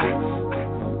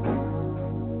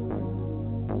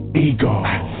 Ego.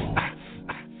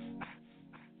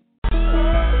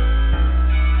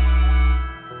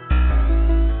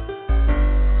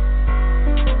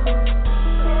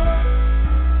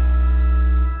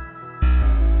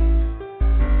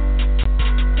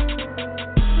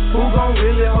 Who gon'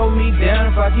 really hold me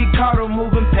down if I get caught up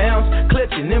moving pounds?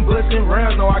 Clutching and busting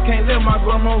rounds, no, I can't let my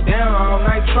grandma down. All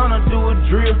night tryna do a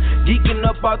drill, geeking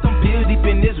up out them pills, deep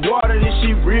in this water, this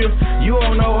shit real. You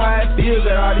don't know how it feels,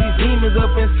 got all these demons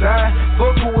up inside.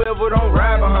 Fuck whoever don't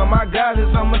ride behind my guys,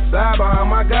 it's on my side. Behind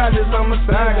my guys, it's on my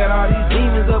side. Got all these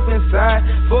demons up inside.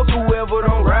 Fuck whoever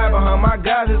don't ride behind my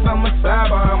guys, it's on my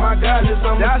side. Behind my guys, it's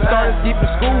on my side. I started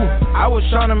skipping school, I was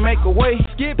tryna make a way.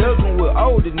 Thugging with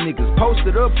older niggas,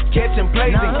 posted up, catching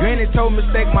plays. And granny told me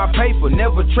stack my paper,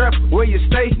 never trap where you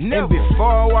stay. And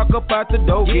before I walk up out the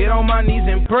door, get on my knees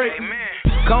and pray.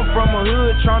 Come from a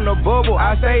hood tryna bubble,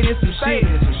 I say this some shit.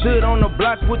 Stood on the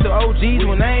block with the OGs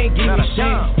when they ain't give me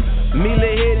shit.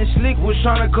 Mila Head and Slick was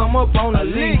tryna come up on the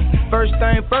league. First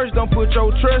thing first, don't put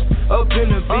your trust up in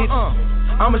the bitch.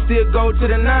 I'ma still go to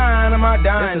the 9 on my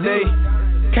dying day.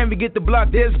 Can't forget the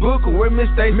block, there's Booker, where Miss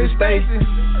Stacy stay.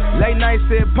 Late night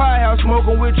said pie house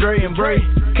smoking with Dre and Bray.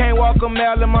 Can't walk a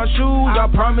mile in my shoes, I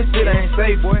promise it ain't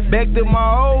safe. Back to my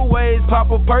old ways,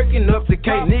 pop a perkin' up the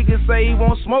cake. Niggas say he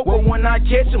won't smoke, but when I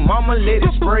catch him, I'ma let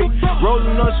it spray.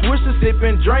 Rolling up switches,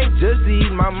 sipping drink, just to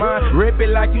ease my mind. Rip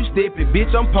it like you step it,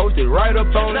 bitch, I'm posted right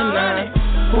up on the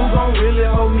 9. Who gon' really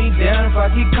hold me down if I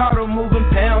get caught up moving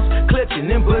pounds? Clutching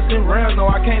and busting rounds,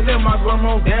 no, I can't let my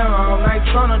grandma down. All night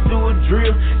tryna do a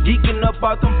drill, geeking up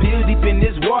out them pills, deep in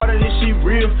this water, this shit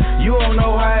real. You don't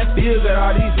know how it feels, got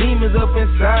all these demons up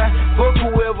inside. Fuck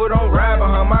whoever don't ride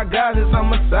behind my guys, it's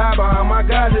on my side. Behind my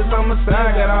guys, it's on my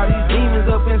side. Got all these demons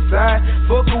up inside.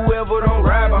 Fuck whoever don't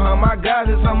ride behind my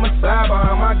guys, it's on my side.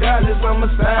 Behind my guys, it's on my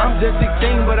side. I'm just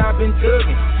 16, but I've been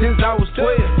thugging since I was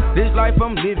 12. This life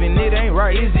I'm living, it ain't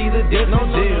right. It's either death, no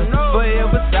jail.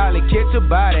 Forever solid, catch a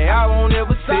body, I won't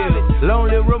ever sell it.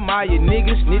 Lonely remind you,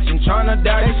 niggas snitching, tryna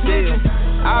die they still.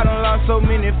 I done lost so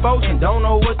many folks and don't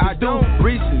know what to do.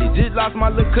 Recently, just lost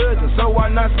my little cousin, so why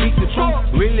not speak the truth?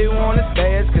 Really wanna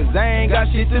stay, cause I ain't got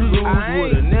shit to lose.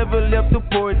 Would've never left the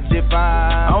porch if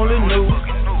I only knew.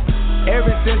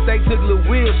 Ever since they took Lil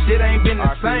Will, shit ain't been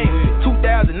the same.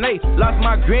 2008, lost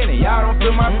my granny, y'all don't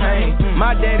feel my pain.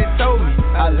 My daddy told me,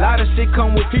 a lot of shit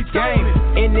come with this game.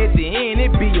 And at the end,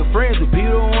 it be your friends who be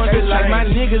the ones that like my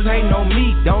niggas ain't no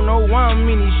me. Don't know why I'm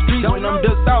in these streets. When I'm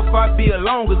ducked off, I be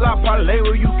alone, cause I parlay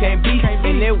where you can't be.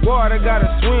 In that water, gotta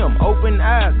swim. Open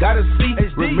eyes, gotta see.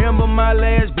 Remember my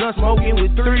last blunt smoking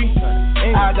with 3.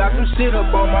 I got some shit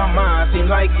up on my mind. Seem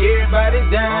like everybody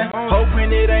dying.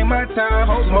 Hoping it ain't my time.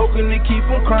 Smoking to keep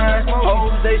them crying.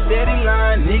 Hoes, they steady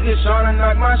lying. Niggas tryna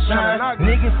knock my shine.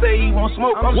 Niggas say he won't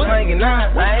smoke. I'm slanging 9.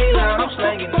 I ain't lying, I'm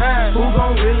slanging 9. Who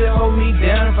gon' really hold me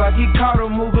down if I get caught up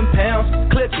moving pounds?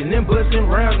 Clutching and busting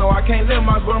rounds. No, I can't let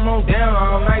my grandma down.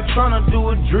 All night tryna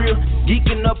do a drill.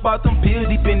 Geeking up out them pills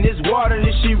deep in this water.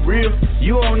 This shit real.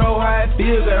 You don't know how it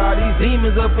feels. Got all these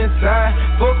demons up inside.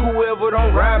 Fuck whoever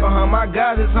don't ride behind my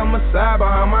guys. It's on my side.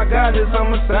 Behind my guys, it's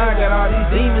on my side. Got all these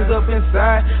demons up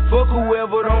inside. Fuck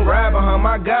whoever don't ride behind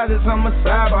my guys. It's on my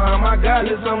side. Behind my guys,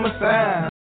 it's on my side.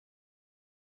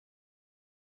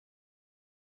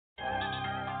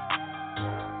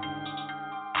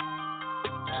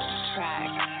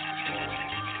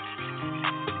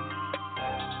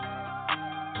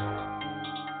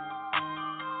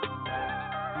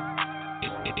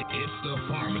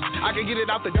 I can get it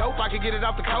out the dope, I can get it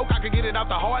out the coke, I can get it out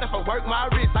the hard if I work my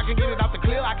wrist. I can get it out the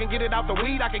clear, I can get it out the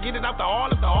weed, I can get it out the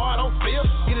all if the hard don't feel.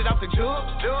 Get it out the jug,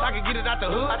 I can get it out the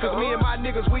hood, cause me and my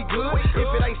niggas, we good. If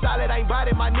it ain't solid, ain't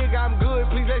body, my nigga, I'm good.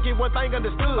 Please let's get one thing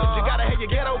understood. You gotta have your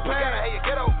ghetto pad.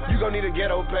 You gon' need a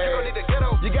ghetto pad.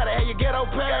 You gotta have your ghetto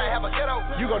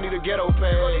pad. You gon' need a ghetto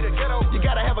pad. You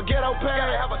gotta have a ghetto pad.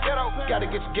 Gotta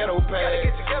get your ghetto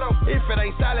pad. If it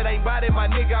ain't solid, ain't body, my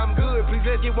nigga, I'm good. Please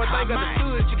let's get one thing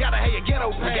understood. You gotta have your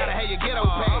ghetto pad. You gotta have your ghetto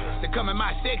pad to come in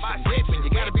my section. You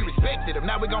gotta be respected. If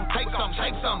not, we gon' take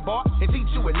some, boy, and teach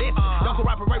you a lesson. Don't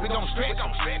cooperate, we gon' stretch.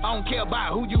 I don't care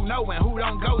about who you know and who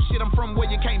don't go. Shit, I'm from where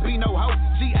you can't be no hoe.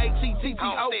 GATTTO.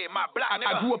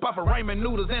 I grew up off of ramen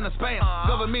noodles and a Spam.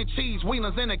 Government cheese,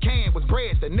 wieners in a can with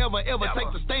breads that never ever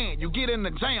take the stand. You get in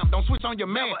the jam, don't switch on your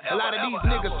man. A lot of these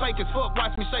niggas fake as fuck.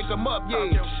 Watch me shake them up,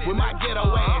 yeah. With my ghetto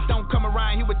ass, don't come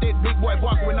around here with that big boy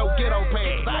walk with no ghetto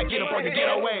pants. I get up on your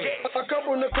ghetto ass. I come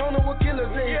from the corner with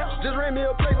killers in. Just ran me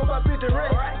a plate for about 50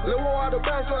 racks. Lil' war out of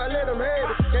bounds, so I let him have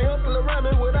it. Can't hustle around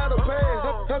me without a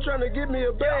pass. I'm trying to get me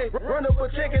a bag. Run up a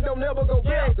check and don't never go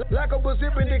back. Like a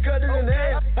zipping, then cut it in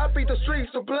half. I beat the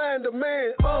streets, supply and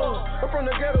demand. I'm from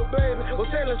the ghetto, baby. Was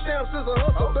selling stamps is a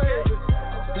hustle, baby.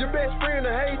 Your best friend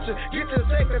to hate you. Get your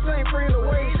check, that same friend to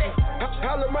waste you.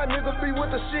 Holla my niggas be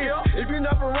with the shit. If you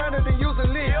not around it, then use a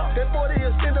lid. That 40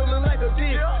 extender look like a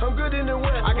dick. I'm good in the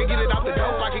west. I can get it out the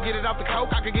dope, I can get it out the coke,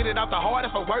 I can get it out the hard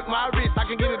if I work my wrist. I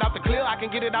can get it out the clear, I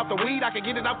can get it out the weed, I can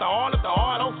get it out the all if the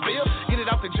hard don't feel. Get it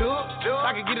out the jug,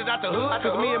 I can get it out the hood,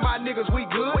 cause me and my niggas, we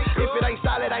good. If it ain't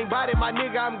solid, ain't body, my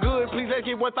nigga, I'm good. Please let's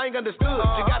get one thing understood.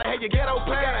 You gotta have your ghetto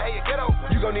pad.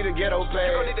 You gon' need a ghetto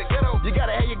pad. You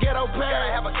gotta have your ghetto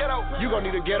pad. You gon'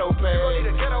 need a ghetto pad.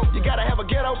 You gotta have a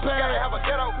ghetto pad.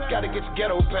 Gotta get your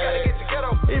ghetto pad.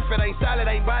 If it ain't solid,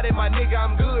 ain't body, my nigga,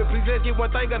 I'm good. Please let's get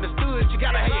one thing understood. You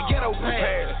gotta have your ghetto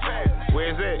pad.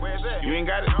 Where's it? You ain't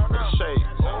got it? Shade.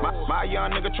 My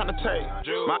young nigga tryna take.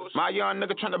 My young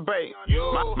nigga tryna bait.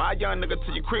 My young nigga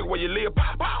to your crib where you live.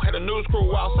 Had a news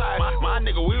crew outside. My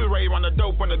nigga, we was ready on the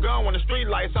dope when the gun, when the street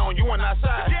lights on, you went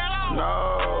outside.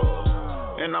 No.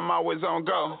 And I'm always on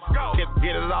go.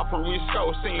 Get it off from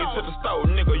Risco. Send you to the store,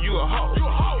 nigga, you a hoe.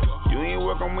 You ain't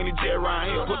working when you jet round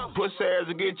here. Pussy ass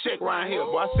a good check round here.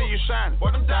 Boy, I see you shining.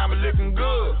 Boy, them diamonds looking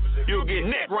good. You'll get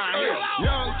neck round here.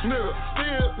 Young nigga,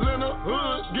 still in the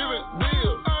hood, giving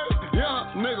deals.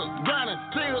 Young nigga, grinding,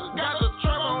 still got the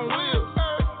trap on wheels.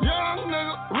 Young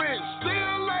nigga, rich,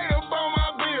 still laid up on my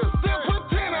bills. Still put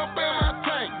 10 up in my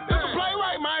tank. It's a play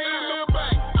right, my end little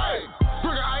bank. Hey,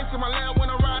 brick of ice in my lap when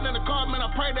I'm riding in the car, man,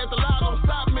 I pray that the law don't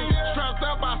stop me. Strapped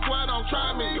up, I swear, don't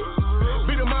try me.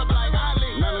 Beat them up like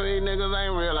Ali. None of these niggas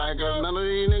ain't real like us. None of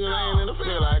these niggas ain't in the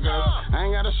field like us. I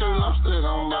ain't gotta shoot, I'm still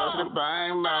gon' bust it,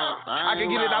 bang, bang. I can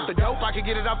get it out the dope, I can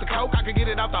get it out the coke, I can get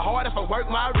it out the hard if I work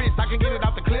my wrist. I can get it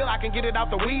out the clear, I can get it out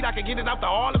the weed, I can get it out the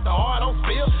all if the hard don't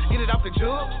feel. Get it out the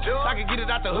jug, I can get it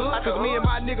out the hood, cause me and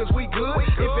my niggas, we good.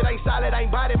 If it ain't solid,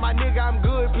 ain't body, my nigga, I'm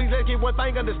good. Please let's get one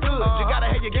thing understood. You gotta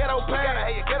have your ghetto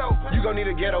pad. You gon' need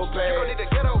a ghetto pad.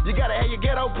 You gotta have your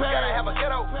ghetto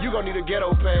pad. You gon' need a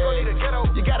ghetto pad.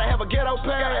 You gotta have a ghetto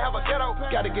pad.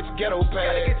 Gotta get your ghetto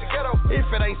pad. If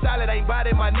it ain't solid, ain't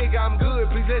body, my nigga, I'm good.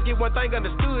 Please let's get one thing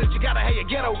understood. You gotta have your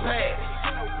ghetto pad.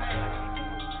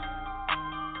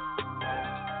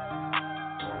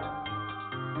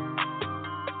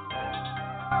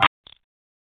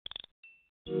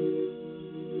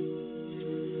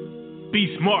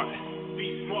 Be smart.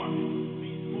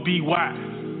 Be wise.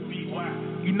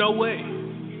 You know what?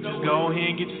 Just go ahead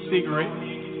and get your cigarette.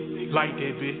 Light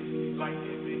that bitch.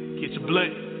 Get your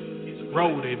blunt.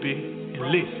 Roll with it, B, and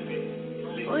listen.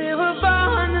 We were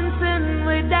born in sin,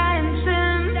 we die in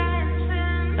sin.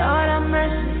 Lord have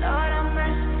mercy, Lord have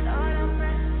mercy, Lord have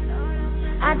mercy.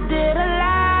 I did a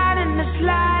lot in this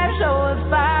life, so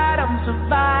if I don't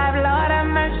survive, Lord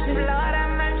have mercy, Lord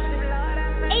have mercy, Lord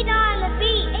have mercy. Ain't on the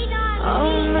beat, ain't on the beat.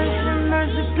 Oh, mercy,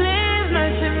 mercy, please,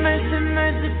 mercy, mercy,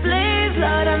 mercy, please,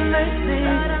 Lord have mercy,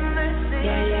 Lord have mercy.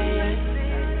 Yeah, yeah, yeah.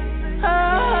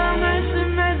 Oh, mercy,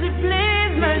 mercy,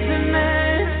 please, mercy,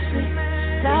 mercy,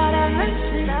 Lord have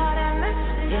mercy, Lord have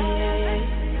mercy. Yeah, yeah, yeah.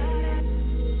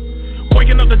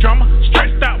 Waking up the drama,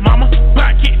 stressed out, mama,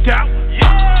 back kicked out.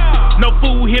 Yeah. No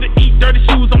food here to eat, dirty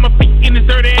shoes on my feet in this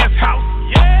dirty ass house.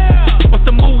 Yeah. What's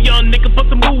the move, young nigga? What's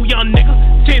the move, young nigga?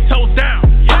 10 toes down.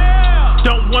 Yeah.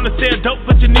 Don't wanna sell dope,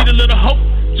 but you need a little hope.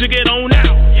 Jig it on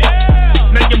out.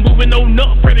 Yeah. Now you're moving on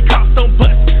up, pretty cops don't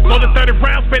bust. More than 30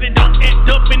 rounds, pretty don't end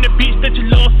up in the beach that you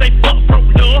love. Say fuck, broke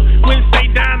love. When you stay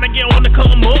down, now you wanna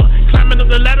come up. Climbing up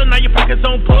the ladder, now your pockets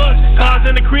on pause. Cars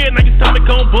in the crib, now your stomach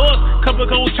on buzz. Couple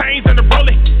gold chains and a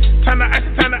rolling. Time to ice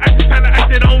it, time to ice it, time to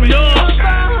ice it on you.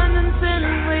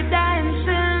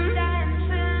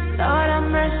 Lord have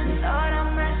mercy, Lord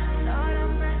have mercy, Lord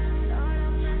have mercy.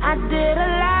 I did a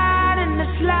lot in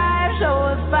this life,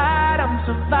 so if I don't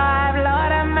survive,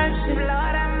 Lord have mercy,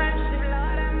 Lord have mercy,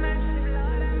 Lord have mercy,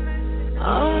 Lord have mercy.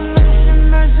 Oh, mercy,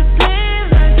 mercy, please,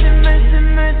 mercy, mercy,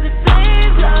 mercy,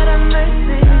 please, Lord have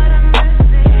mercy, Lord have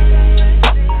mercy.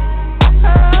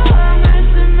 Oh,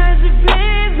 mercy, mercy,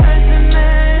 please, mercy,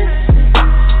 mercy,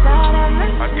 Lord have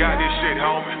mercy. I got this shit,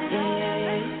 homie.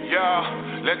 Yeah.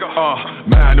 Let go.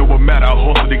 Mind over matter, I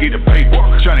hustle to get the paper.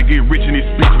 Trying to get rich in this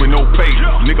bitch with no pay.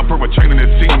 Nigga perpetrating the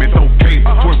team, it's okay.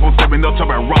 24/7 up,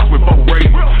 chopping rocks with 4 rays.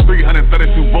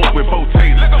 332 volts with 4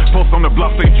 tasers. Post on the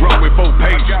block, they drop with 4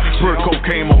 pages. Pure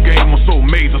cocaine, more game, I'm so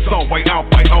amazing. Assault white out,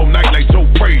 fight all night like Joe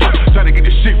Frazier. Trying to get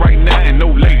this shit right now and no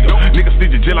later. Niggas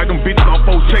stick to jail like them bitches on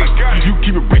 4 chase. You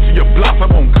keep it rich in your blocks, I'm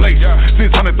on glacier.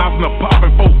 600,000 a pop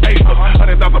and 4 acres.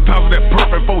 100,000 pounds of that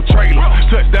perfect 4 trailer.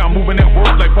 Touchdown moving that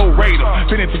work like 4 Raiders.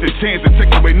 Fitting to the chance and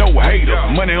taking away no hater.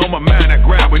 Money on my mind, I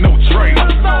grab with no trade. We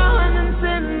were born in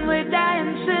sin, we die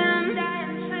in sin.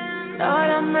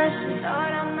 Lord have mercy,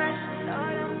 Lord have mercy,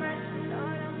 Lord have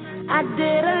mercy. I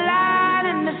did a lot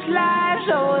in this life,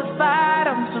 so if I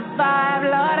don't survive,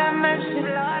 Lord have mercy,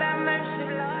 Lord have mercy,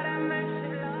 Lord have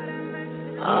mercy, Lord have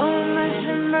mercy. Oh,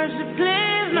 mercy, mercy,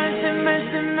 please, mercy,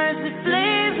 mercy, mercy,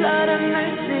 please, Lord have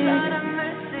mercy, Lord have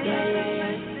mercy. Yeah, yeah,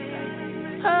 yeah.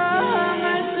 Oh,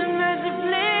 mercy, mercy,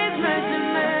 please, mercy,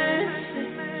 mercy,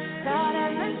 Lord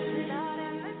have mercy, Lord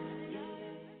have mercy.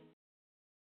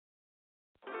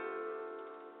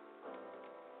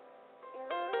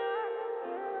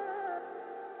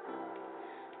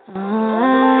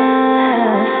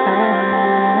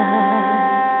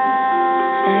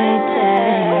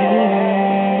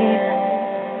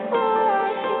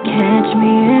 Catch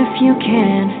me if you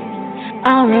can.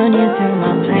 I'll run you through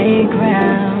my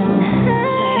playground.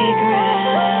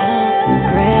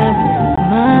 Grab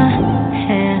my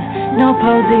hand, no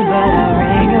posy, but I'll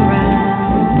ring around.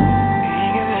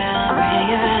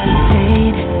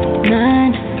 8,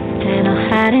 9, 10, I'll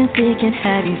hide and seek and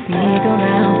have you sneak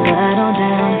around. Slide on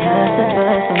down, pass the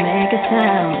bus, I'll make a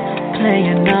sound.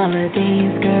 Playing all of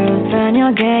these girls, find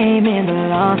your game in the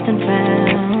lost and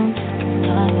found.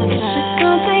 It's just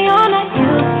something you're not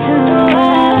used to.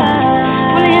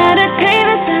 Really had a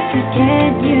craving to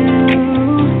get you.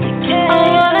 I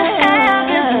wanna have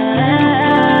you.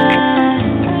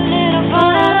 A little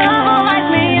fun, like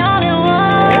me all in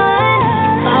one.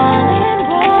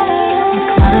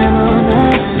 Climb on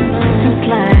up and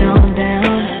slide on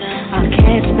down. I'll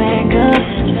catch back up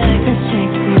and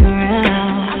chase you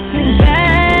around.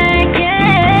 Back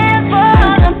and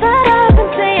forth, I'm tied up and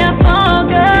see I fall,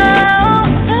 girl.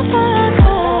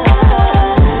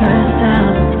 First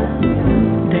down,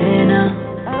 then up,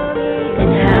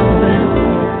 and how about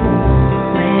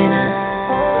when I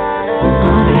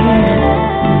over here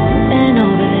and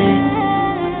over there,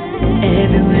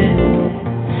 everywhere.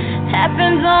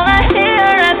 Happens all right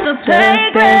here at the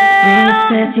playground.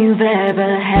 Best recess you've ever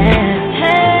had.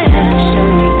 Let me show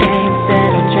you games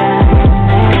that'll drive you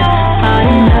mad. Hard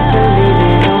enough to leave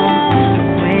it on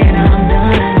when I'm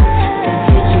done. Gonna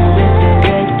hit you with the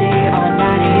good day all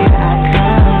night, here I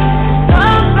come. The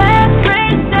best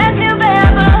recess you've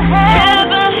ever had.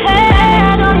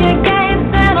 All your games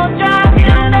that'll drive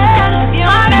you mad.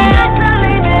 Hard enough to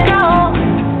leave it on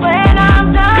when I'm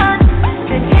done.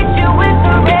 Gonna hit you with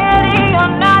the ready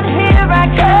all night, here I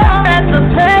come. At the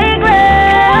playground.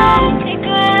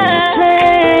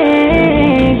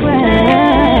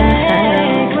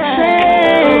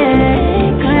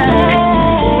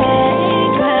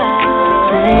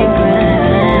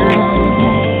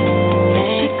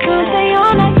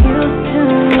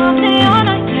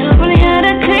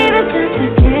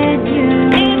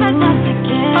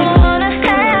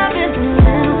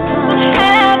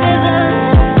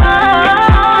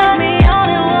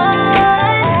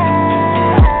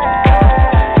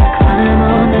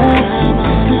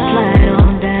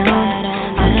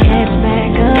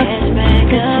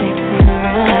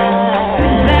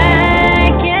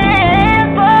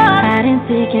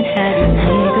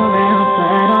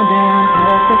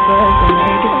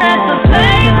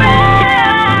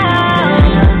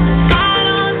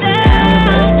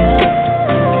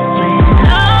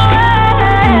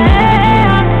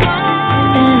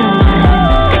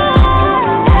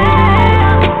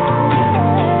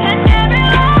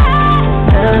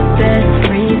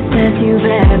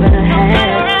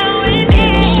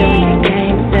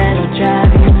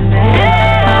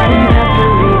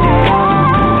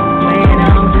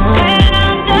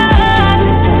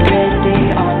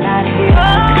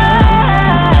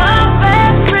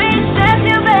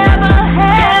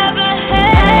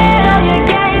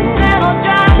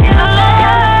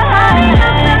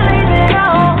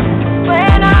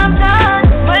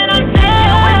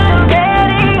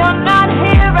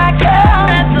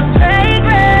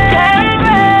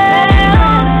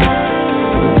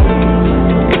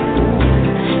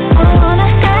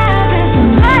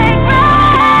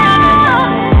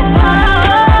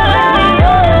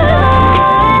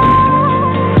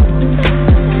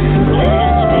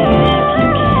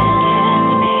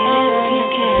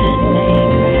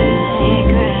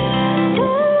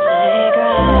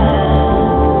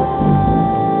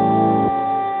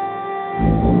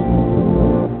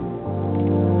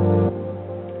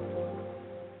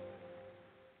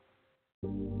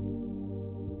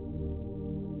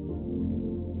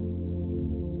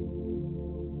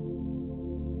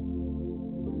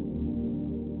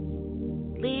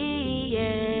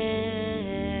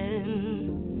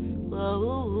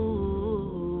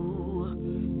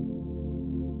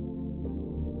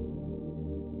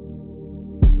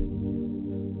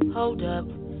 Hold up,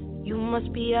 you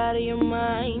must be out of your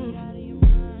mind.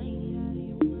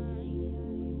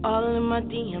 All in my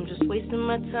DM, just wasting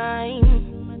my time.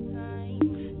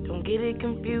 Don't get it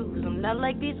confused, I'm not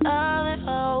like these other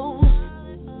hoes.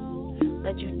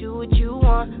 Let you do what you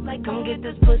want, like come get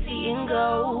this pussy and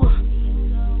go.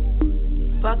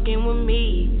 Fucking with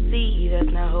me, see,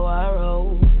 that's not how I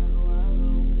roll.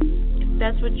 If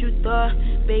that's what you thought,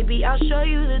 baby, I'll show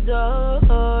you the door.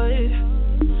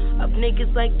 Of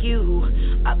niggas like you,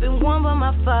 I've been warned by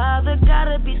my father.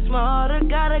 Gotta be smarter,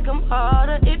 gotta come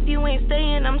harder. If you ain't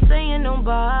staying, I'm saying don't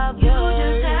bother. You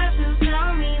just have to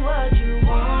tell me what you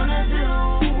wanna do.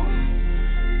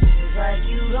 It's like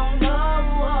you don't know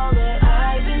all that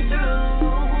I've been through.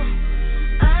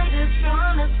 I'm just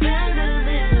trying to spend a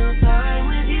little time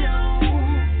with you.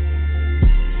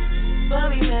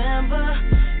 But remember,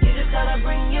 you just gotta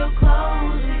bring your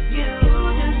clothes with you.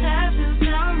 You just have to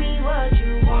tell me what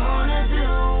you wanna do.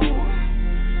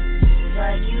 It's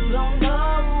like you don't know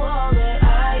all that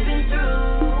I've been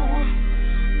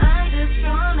through. I'm just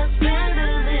trying to spend a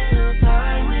little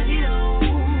time with you.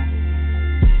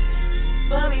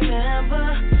 But remember,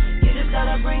 you just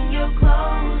gotta bring your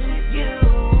clothes with you.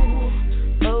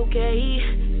 Okay,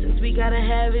 since we gotta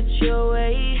have it your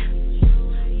way,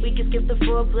 we can skip the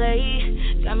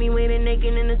foreplay. Got me waiting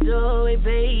naked in the doorway,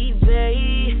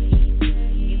 baby.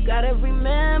 You gotta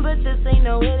remember, this ain't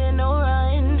no hit and no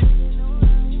run.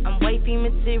 I'm wifey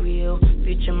material,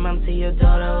 future mom to your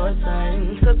daughter or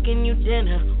son. Cooking you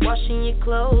dinner, washing your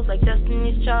clothes like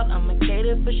Destiny's Child. I'ma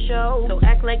cater for show. So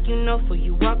act like you know before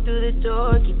you walk through the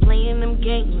door. Keep playing them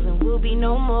games and we'll be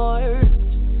no more.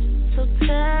 So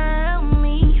tell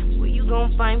me, where you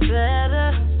gon' find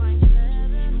better?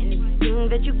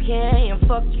 That you can,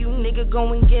 fuck you, nigga,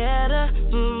 go and get her.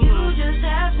 You just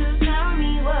have to tell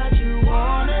me what you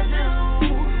wanna do.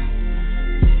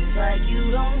 It's like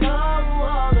you don't know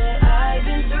all that I've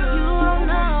been through. You don't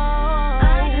know.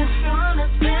 I'm just trying to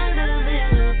spend a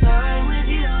little time with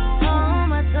you. All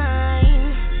my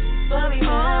time, but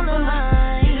remember,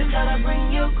 you just gotta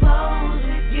bring your clothes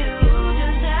with you. You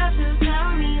just have to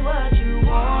tell me what you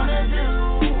wanna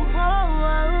do. It's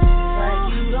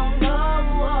like you don't know.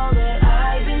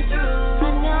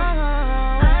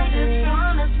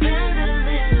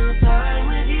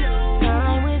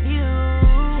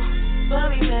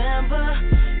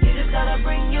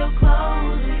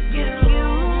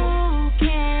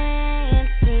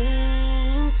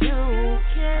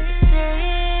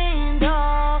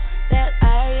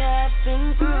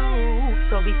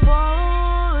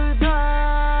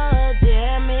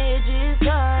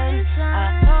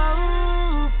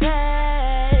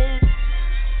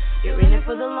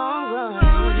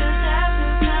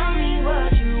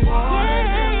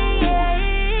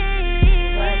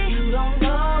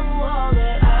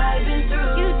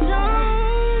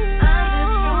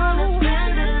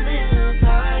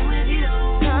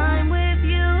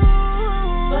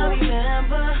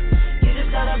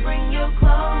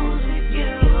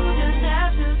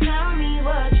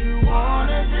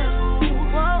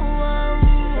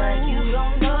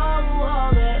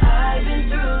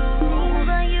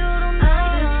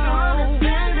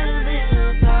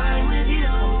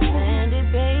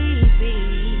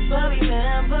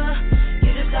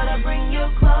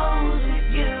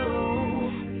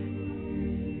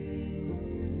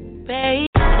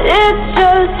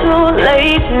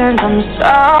 And I'm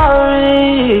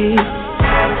sorry.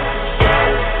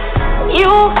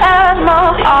 You had my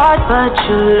heart, but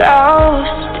you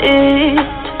lost it.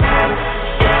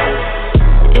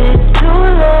 It's too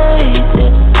late,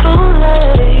 it's too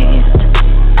late.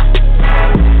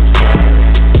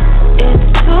 It's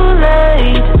too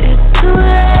late, it's too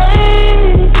late.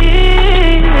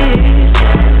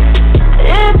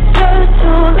 It's just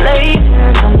too late,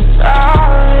 and I'm sorry.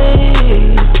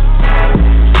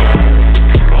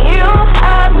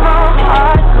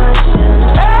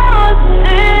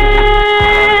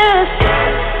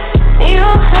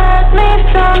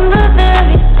 From the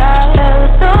very start, I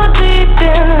was so deep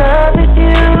in love with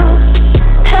you.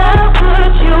 How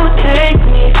could you take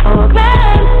me for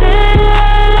granted?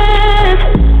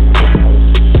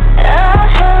 I'll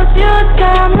help you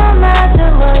down no matter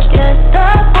what. Guess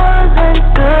that wasn't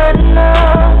good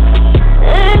enough.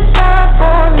 It's time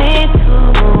for me to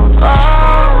move on.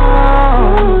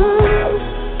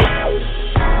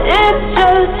 It's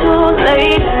just too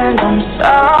late and I'm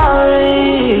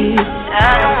sorry.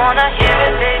 I don't wanna hear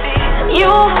it, baby. You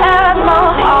had my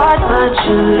heart, but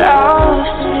you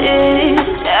lost it.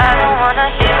 I don't wanna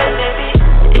hear it, baby.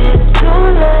 It's too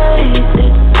late,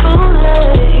 it's too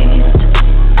late.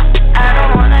 I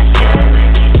don't wanna hear it,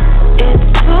 baby. It's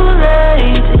too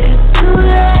late, it's too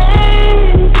late.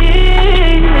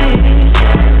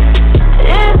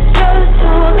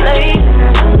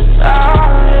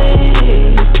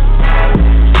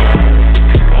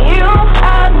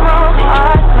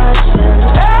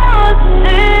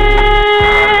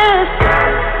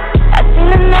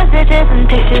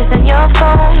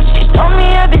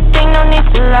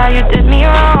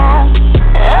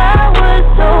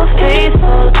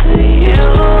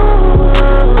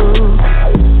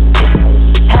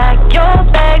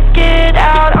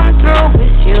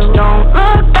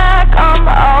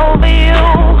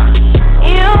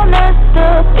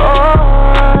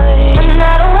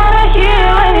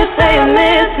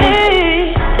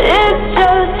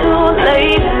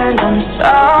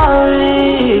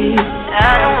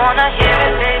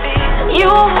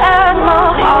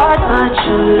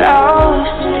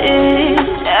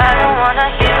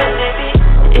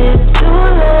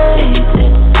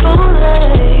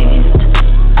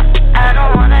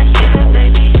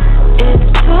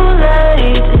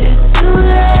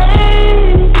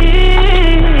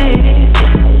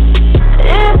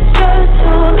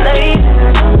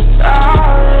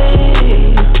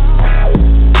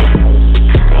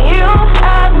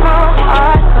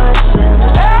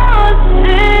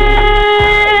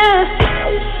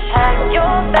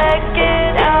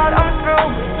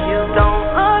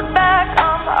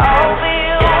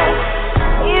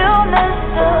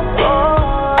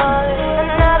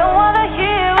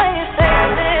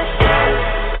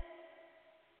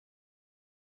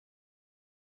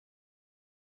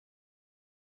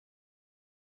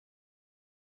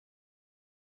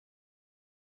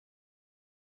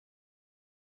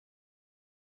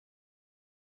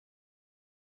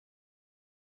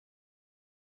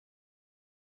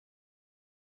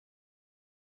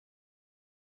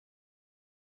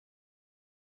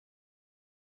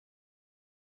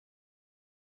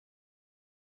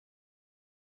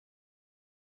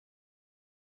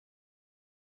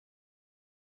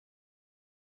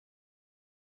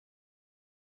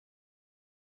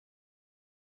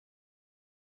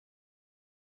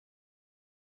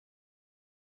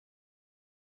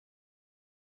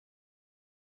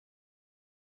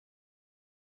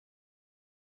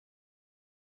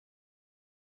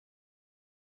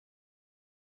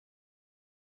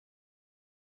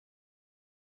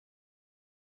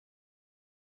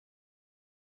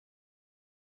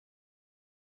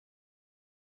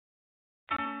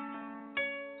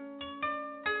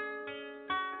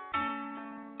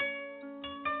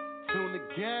 on the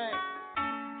gang.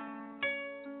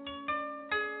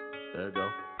 There you go.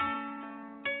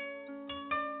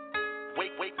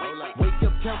 Wake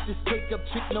up, count this cake up,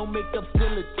 chick, no makeup, still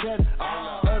a 10.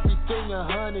 Everything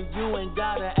 100, you ain't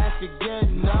gotta ask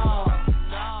again, no.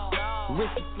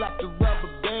 Wrist slap the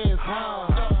rubber bands,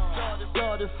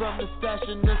 Started from the stash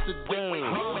in the sedan.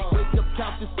 Wake up,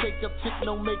 count this cake up, chick,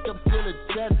 no makeup, still a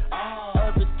 10.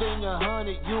 Everything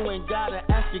 100, you ain't gotta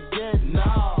ask again,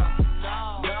 no.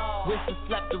 Wrist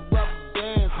slap the rubber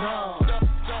bands,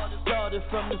 Started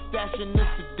from the stash in the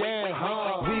sedan,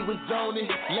 We was on it,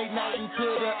 late night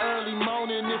until the early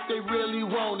morning. If they really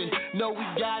want it, know we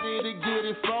got it to get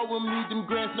it for them. Need them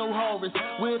grants, no Horace.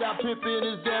 Without pimpin'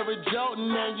 is there a Jordan?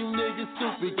 Man, you niggas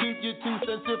stupid. Keep your 2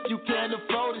 cents if you can't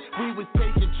afford it. We was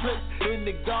taking trips in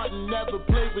the garden, never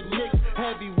played with Knicks.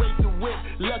 Heavyweight to whip,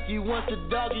 lucky once a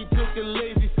doggy took a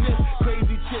lazy sniff.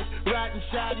 Crazy chick, riding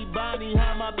shoddy Bonnie,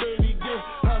 how my baby get.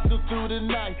 Hustle through the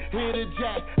night, hit a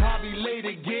jack, I'll be late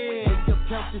again. Wake up,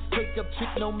 count this cake up, chick,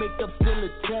 no makeup, still a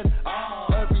 10.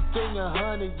 Everything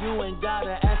 100, you ain't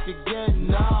gotta ask again,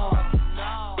 no.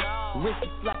 Wrist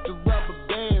slap the rubber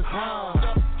bands,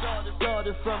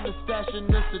 Started from the stash in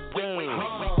the sedan.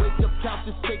 Wake up, count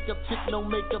this cake up, chick, no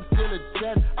makeup, still a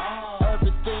 10.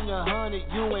 Everything 100,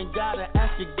 you ain't gotta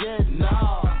ask again,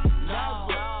 no.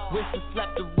 Wrist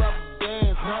slap the rubber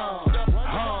bands,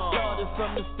 Started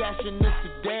from the stash in the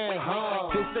sedan,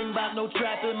 This ain't about no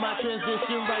trapping, my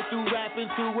transition right through rapping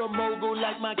to a mogul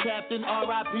like my captain.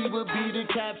 R.I.P. would be the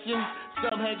caption.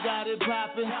 Some had got it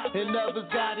poppin', and others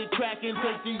got it crackin'.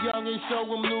 Take the young and show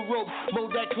them the ropes.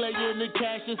 Mold that clay in the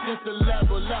cash, it's just a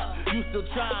level up. You still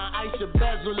tryin', ice your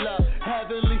bezel up.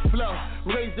 Heavenly flow,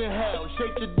 raising hell,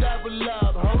 shake the devil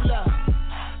up. Hold up,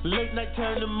 late night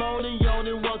turn the morning,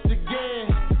 yawning once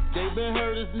again. They been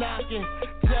heard us knocking,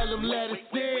 tell them let us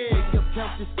in. Wake up,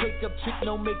 count this cake up, chick,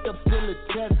 no makeup, still a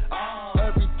 10.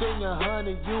 Everything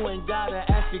 100, you ain't gotta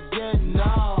ask again,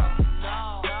 no.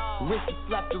 Wrist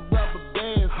slap the rubber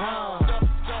bands,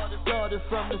 Started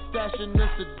from the stash in the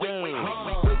sedan.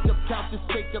 Wake up, count this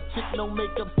cake up, chick, no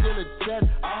makeup, still a 10.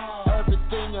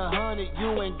 Everything 100,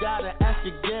 you ain't gotta ask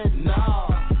again, no.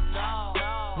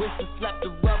 Wrist slap the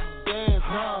rubber bands,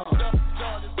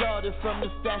 Started from the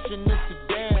stash in the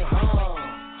sedan,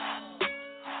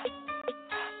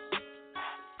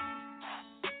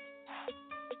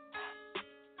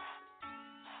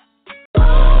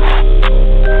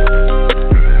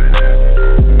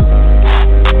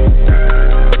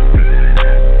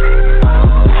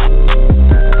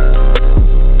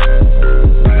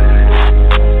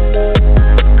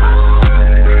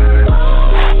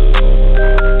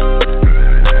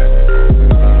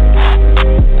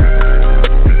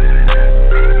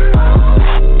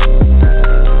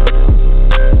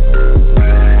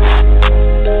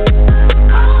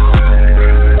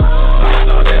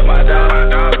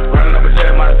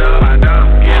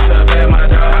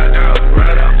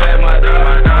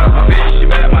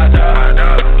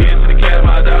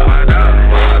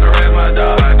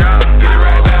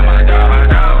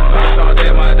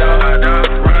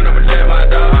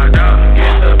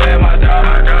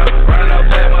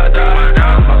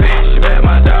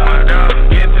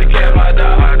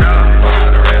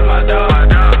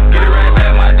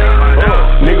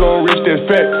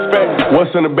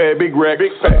 What's in the bag? Big rack.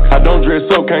 I don't dress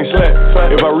up, can't slack.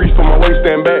 If I reach for my waist,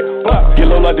 stand back. Get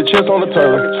low like the chest on the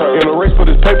turtle. In a race for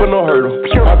this paper, no hurdle.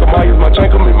 I can buy my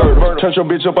chain, come me murder. Turn your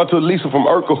bitch up, I took Lisa from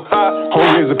Urkel.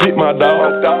 Hungry as a pit, my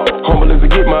dog. Humble as a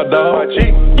get, my dog.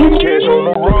 Getting cash on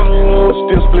the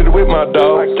road. Still split it with my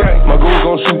dog. My goon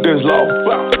gon' shoot this law.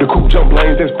 The coupe jump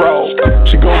lanes, that's fraud.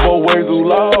 She go both ways, ooh,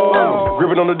 law.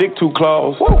 Grip it on the dick, 2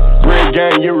 claws. Bread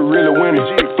gang, yeah, we really winning.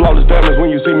 Flawless diamonds when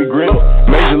you see me grin.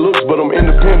 Major looks, but I'm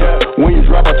independent. When you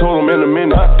drop, I told them in a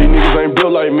minute. These niggas ain't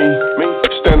built like me.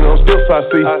 Standing on stilts, I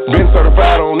see. Been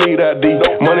certified, don't need ID.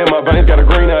 Money in my veins, got a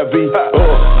green IV.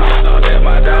 That's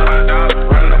my dog.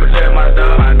 Running up and check my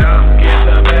dog. Get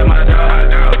to the bed, my dog.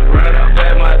 Running up,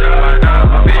 bed, my dog.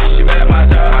 My bitch, she bad, my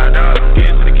dog. Get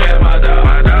to the cat, my dog.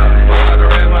 Fuck out the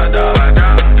rest, my dog.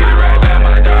 Get it right back,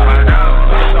 my dog.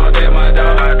 That's my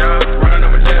dog. Running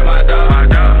up and check my dog.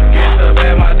 Get to the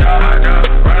bed, my dog.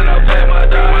 Running up, bed, my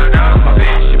dog. My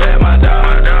bitch, she bad, my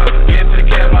dog. Get to the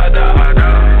cat, my dog.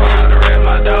 Fuck out the rest,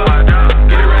 my dog.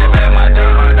 Get it right back, my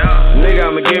dog. Nigga,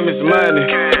 I'ma give me some money.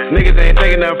 Niggas ain't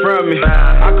taking nothing from me.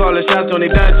 I call it shots when they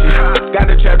done you. Got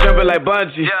the trap jumping like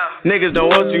bungee. Niggas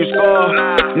don't want to see you score.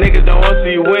 Niggas don't want to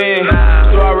see you win.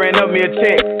 So I ran up me a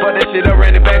check. Fuck that shit up,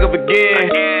 ran it back up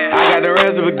again. I got the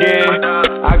rest up again.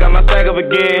 I got my stack up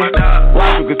again.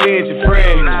 Watch you can see it's your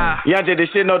friend. Young J, this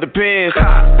shit no depends.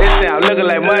 They say I'm looking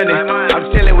like money.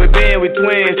 I'm chilling with Ben, we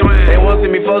twins. They won't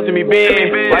see me, folks see me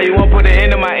Ben. Why you won't put it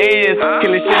into my ends?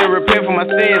 Killing shit and repent for my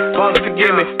sins. Won't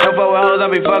forgive me. Don't fuck with hoes,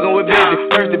 I be fucking with bitches.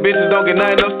 First the bitches don't get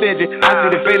nothing, no stingy. I see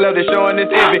the feel of the showing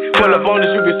this envy. Pull up on this,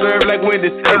 you get served like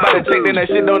Wendy's. They bout to take that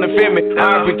shit don't offend me.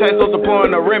 I reputation so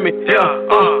pouring no Remy. Yeah,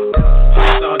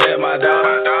 so that my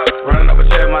dog. Running up a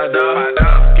check, my dog.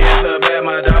 Get to the bed,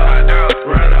 my dog.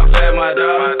 Running up fat, my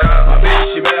dog. My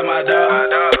bitch, she bad, my dog.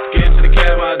 Get to the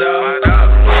cat, my dog.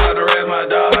 Run out the rest, my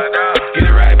dog. Get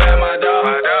it right back, my dog.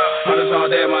 Hunters on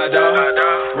that, my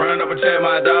dog. Running up a check,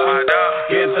 my dog.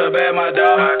 Get to the bed, my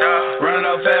dog. Running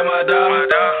up fat, my dog.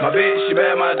 My bitch, she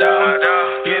bad, my dog.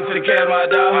 Get to the cat, my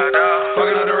dog.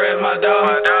 Fucking up the rest, my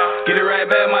dog. Get it right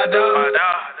back, my dog.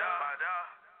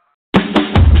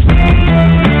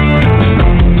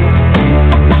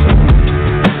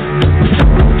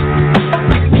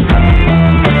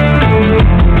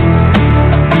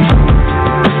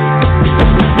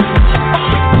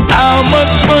 How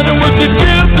much money would you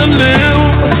give to live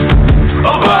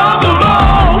above the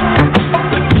law?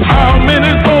 How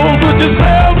many souls would you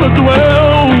sell to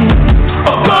dwell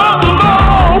above the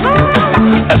law?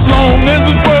 As long as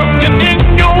it's working in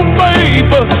your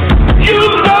favor, you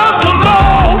love the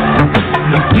law.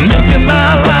 Making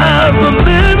our lives a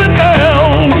living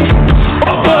hell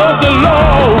above the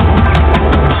law.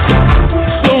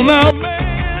 So now, man,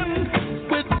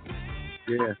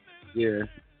 Yeah.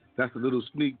 That's a little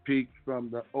sneak peek from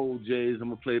the OJs. I'm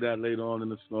going to play that later on in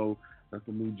the show. That's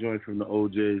a new joint from the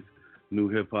OJs, new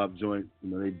hip-hop joint. You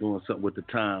know, they doing something with the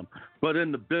time. But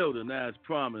in the building, as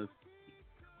promised,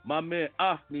 my man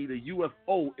OFNIE The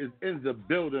UFO is in the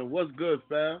building. What's good,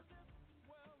 fam?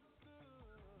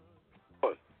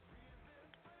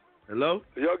 Hello?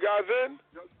 Yo, guys in?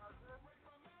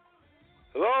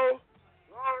 Hello?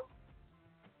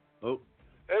 Oh,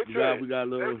 Hey, we got a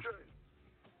little...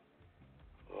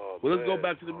 Oh, well, let's go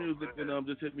back to the music and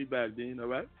just hit me back, Dean, all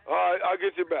right? All right, I'll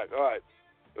get you back. All right.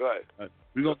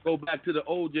 We're going to go back to the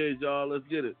OJs, y'all. Let's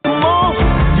get it. Get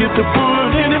to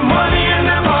put any money in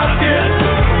that pocket.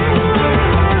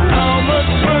 How much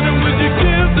money would you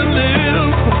give to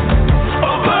live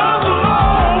above the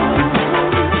law?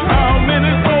 How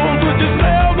many souls would you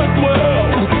sell to dwell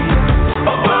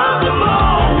above the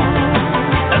law?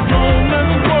 As long as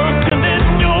it's working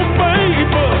in your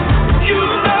favor, you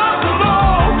love the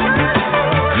law.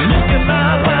 Making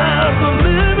our lives a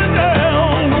living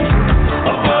hell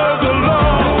above the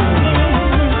law.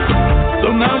 So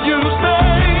now you say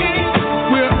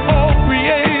we're all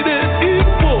created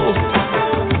equal,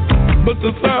 but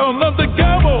the sound of the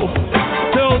gavel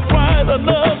tells quite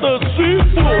another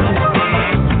sequel.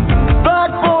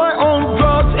 Black boy on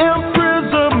drugs,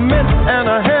 imprisonment, and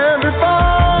a heavy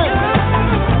fine.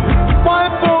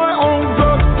 White boy on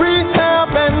drugs,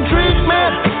 rehab and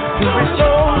treatment to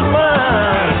restore his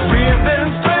mind.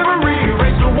 Reinvent slavery,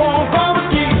 racial war,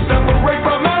 poverty, separate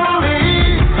from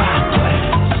memory.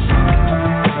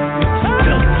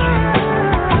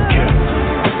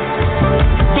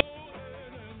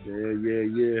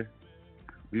 Yeah.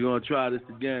 We're going to try this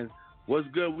again. What's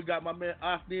good? We got my man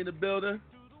OFNIE in the building.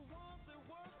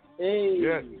 Hey.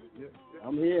 Yeah.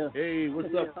 I'm here. Hey,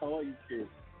 what's up? How are you, kid?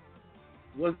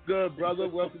 What's good, brother?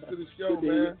 Welcome to the show, Good to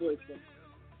hear man. your voice.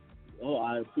 Oh,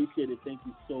 I appreciate it. Thank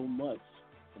you so much.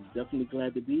 I'm definitely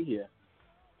glad to be here.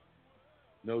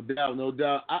 No doubt.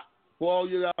 For all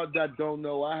you out that don't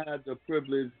know, I had the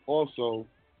privilege also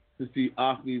to see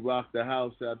OFNIE rock the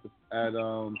house at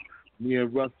me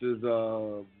and Russ's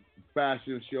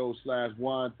fashion show /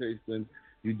 wine tasting.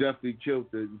 You definitely killed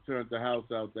it. You turned the house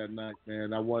out that night,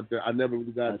 man. I never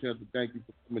really got a chance to thank you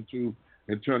for coming through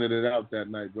and turning it out that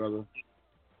night, brother.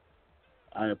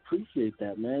 I appreciate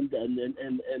that, man, and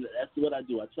that's what I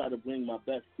do. I try to bring my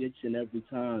best each and every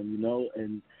time, you know,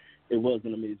 and it was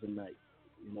an amazing night,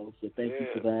 you know. So thank you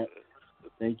for that.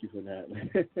 Thank you for that.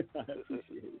 I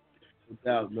appreciate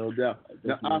it. No doubt.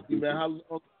 Now, OFNIE, man, how long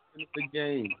have you been in the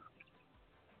game?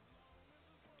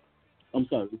 I'm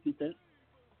sorry, repeat that.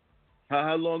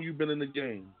 How long you been in the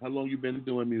game? How long you been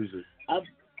doing music?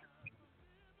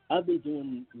 I've been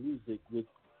doing music with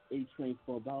A-Train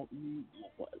for about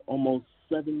almost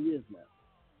 7 years now,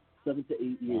 7 to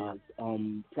 8 years. Wow.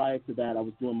 Prior to that, I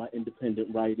was doing my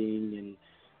independent writing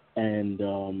and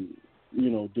you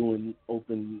know, doing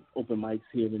open mics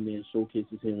here and there,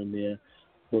 showcases here and there.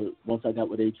 But once I got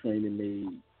with A-Train and they,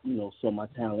 you know, saw my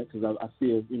talent, because I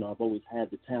feel, you know, I've always had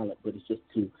the talent, but it's just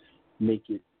to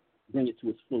bring it to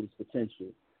its fullest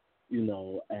potential, you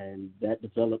know, and that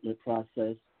development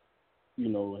process, you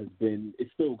know,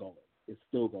 it's still going,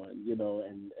 you know,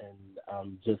 and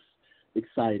I'm just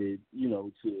excited, you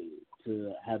know, to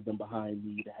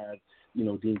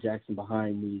Jackson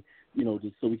behind me,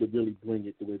 just so we could really bring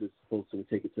it the way it's supposed to and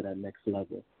take it to that next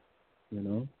level,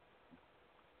 Yeah.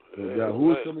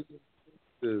 Who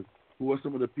are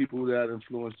some of the people that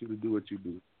influenced you to do what you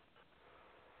do?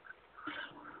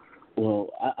 Well,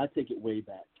 I take it way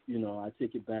back. I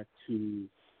take it back to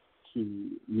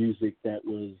music that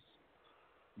was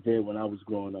there when I was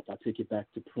growing up. I take it back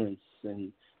to Prince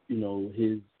and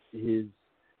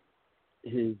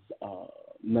his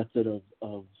method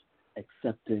of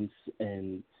acceptance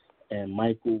and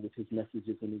Michael with his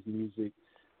messages and his music.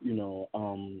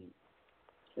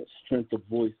 Strength of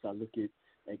voice. I look at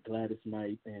Gladys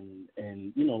Knight and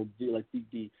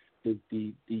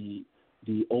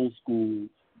the old school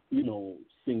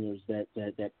singers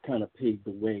that kind of paved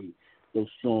the way. Those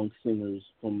strong singers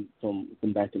from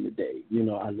back in the day.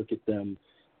 I look at them,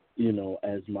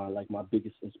 as my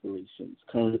biggest inspirations.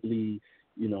 Currently,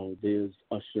 there's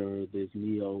Usher, there's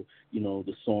Neo.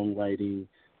 The songwriting,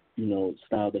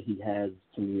 style that he has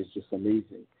to me is just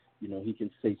amazing. He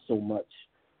can say so much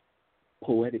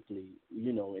poetically,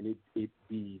 and it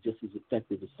be just as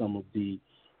effective as some of the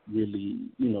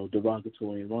really,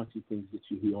 derogatory and raunchy things that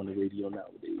you hear on the radio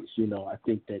nowadays. I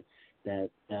think that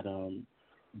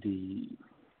the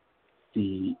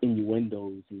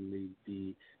innuendos and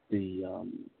the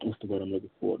what's the word I'm looking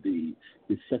for? The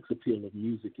sex appeal of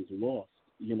music is lost.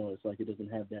 It's like it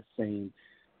doesn't have that same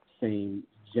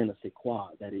je ne sais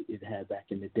quoi that it had back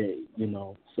in the day.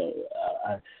 So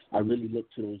I really look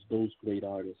to those great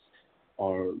artists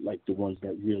are like the ones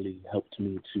that really helped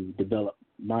me to develop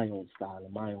my own style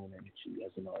and my own energy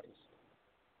as an artist.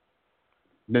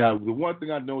 Now, the one thing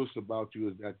I noticed about you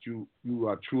is that you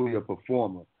are truly a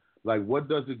performer. Like, what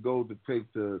does it go to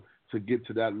take to get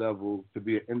to that level, to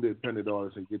be an independent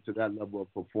artist and get to that level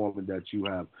of performing that you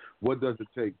have? What does it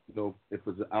take, if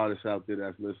there's an artist out there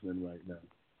that's listening right now?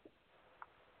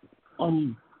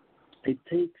 It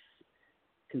takes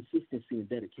consistency and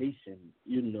dedication.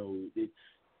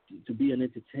 To be an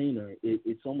entertainer,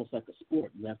 it's almost like a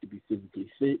sport. You have to be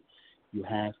physically fit. You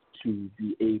have to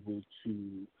be able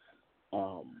to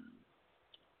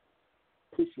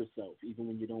push yourself even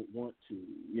when you don't want to.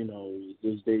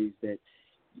 Those days that,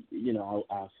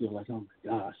 I feel like, oh my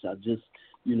gosh, I just,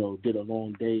 did a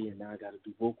long day and now I got to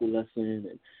do vocal lesson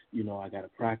and, I got to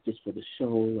practice for the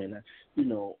show and,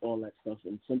 all that stuff.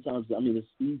 And sometimes,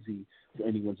 it's easy for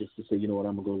anyone just to say, you know what,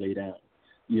 I'm going to go lay down,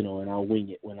 and I'll wing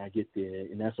it when I get there.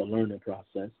 And that's a learning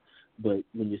process. But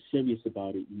when you're serious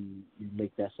about it, you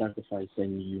make that sacrifice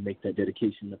and you make that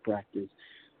dedication to practice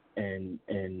and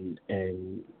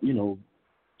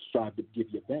strive to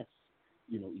give your best,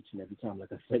 each and every time.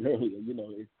 Like I said earlier,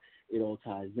 it all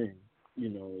ties in.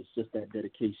 It's just that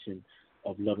dedication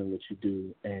of loving what you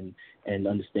do and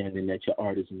understanding that your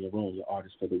art isn't your own, your art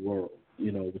is for the world.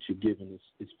 What you're giving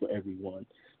is for everyone.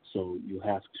 So you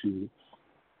have to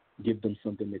give them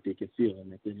something that they can feel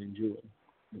and that they enjoy.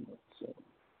 So.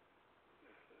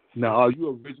 Now, are you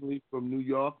originally from New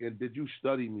York, and did you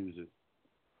study music?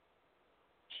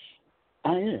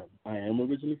 I am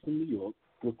originally from New York,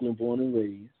 Brooklyn, born and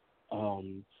raised.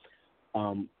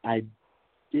 I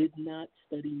did not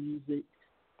study music.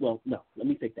 Well, no, let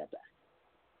me take that back.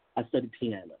 I studied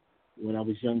piano. When I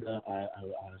was younger, I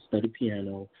studied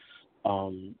piano,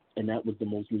 and that was the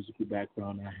most musical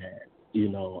background I had.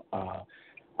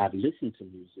 I've listened to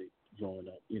music growing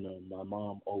up. My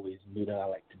mom always knew that I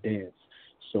liked to dance.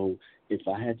 So if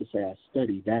I had to say I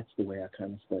studied, that's the way I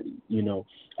kind of studied.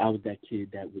 I was that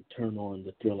kid that would turn on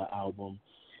the Thriller album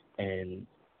and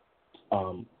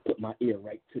put my ear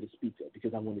right to the speaker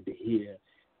because I wanted to hear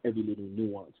every little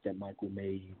nuance that Michael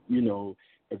made,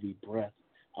 every breath.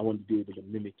 I wanted to be able to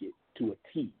mimic it to a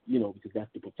T, because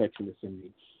that's the perfectionist in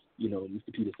me.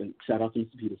 Mr. Peterson, shout out to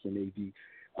Mr. Peterson,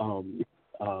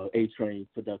 A-Train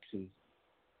Productions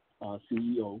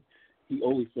CEO. He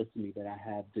always says to me that I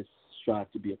have this strive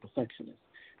to be a perfectionist.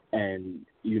 And,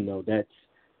 that's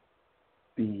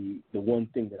the one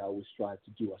thing that I always strive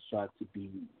to do. I strive to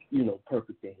be,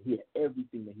 perfect and hear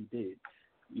everything that he did.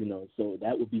 So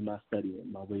that would be my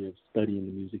way of studying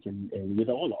the music and with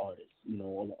all the artists,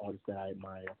 all the artists that I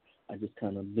admire. I just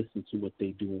kind of listen to what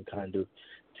they do and kind of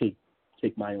take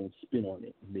my own spin on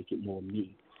it and make it more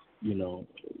me,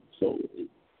 So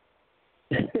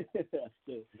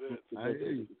I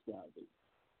hear you.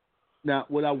 Now,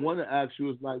 what I want to ask you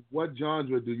is, what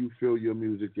genre do you feel your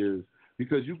music is?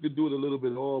 Because you could do it a little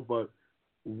bit all, but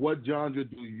what genre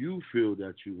do you feel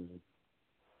that you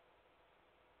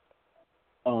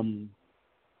in?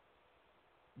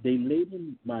 They label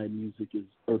my music as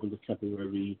urban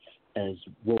contemporary, as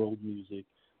world music.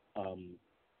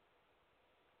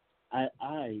 I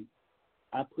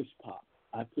push pop.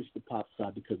 I push the pop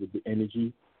side because of the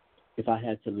energy. If I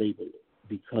had to label it,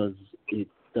 because it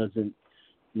doesn't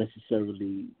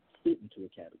necessarily fit into a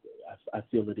category. I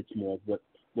feel that it's more of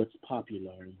what's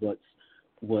popular and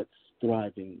what's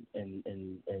thriving, and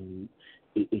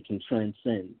it can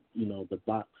transcend, the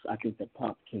box. I think that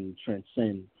pop can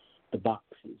transcend the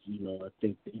boxes. I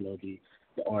think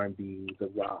the R&B, the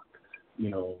rock,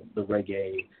 the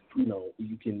reggae.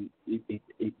 You can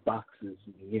it boxes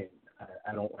me in.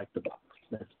 I don't like the box.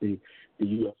 That's the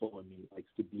UFO in me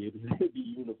likes to be able to be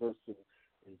universal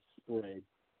and spread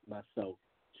myself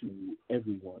to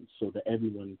everyone, so that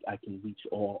everyone I can reach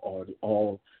all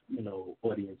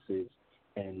audiences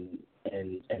and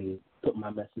put my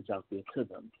message out there to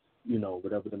them.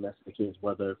 Whatever the message is,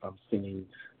 whether if I'm singing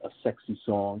a sexy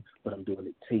song, but I'm doing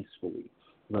it tastefully,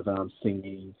 whether I'm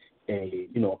singing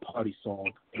a party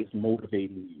song that's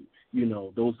motivating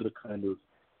you. Those are the kind of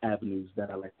avenues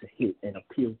that I like to hit and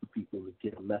appeal to people to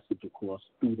get a message across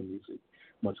through the music.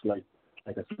 Much like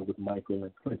I said with Michael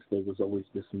and Prince, there was always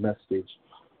this message,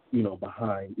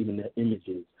 behind even their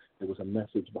images. There was a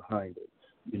message behind it,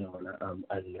 and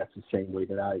that's the same way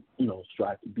that I,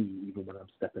 strive to be even when I'm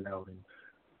stepping out and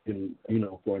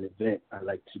for an event. I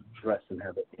like to dress and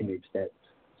have an image that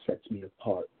sets me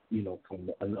apart, from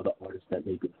another artist that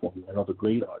may be performing, another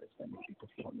great artist that may be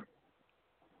performing.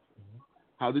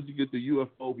 How did you get the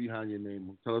UFO behind your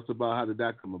name? Tell us about how did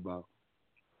that come about?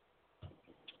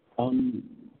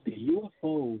 The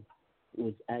UFO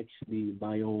was actually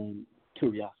my own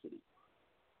curiosity.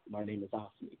 My name is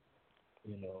OFNIE.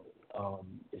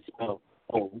 It's spelled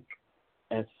O,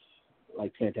 F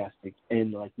like fantastic,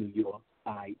 N like New York,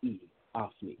 I-E,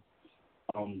 OFNIE.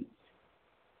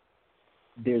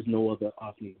 There's no other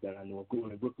OFNIE that I know of.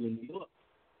 Growing in Brooklyn, New York,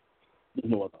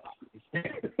 there's no other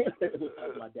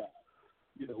OFNIE. My dad.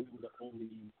 We were the only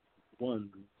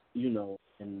ones,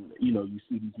 and, you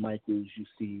see these Michaels, you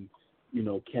see,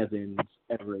 Kevin's,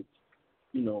 Eric,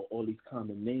 all these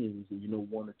common names,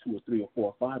 and, one or two or three or four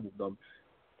or five of them,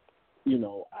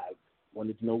 I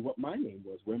wanted to know what my name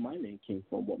was, where my name came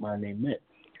from, what my name meant.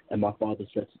 And my father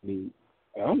said to me,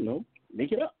 I don't know,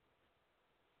 make it up.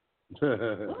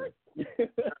 What?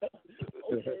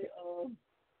 Okay,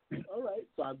 all right.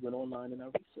 So I went online and I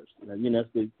researched it.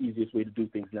 That's the easiest way to do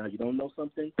things now. You don't know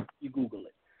something, you Google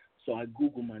it. So I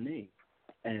Googled my name,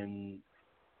 and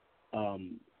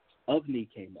OFNIE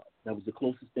came up. That was the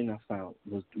closest thing I found,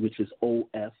 which is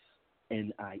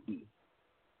O-F-N-I-E,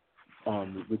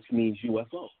 which means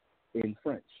UFO in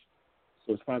French.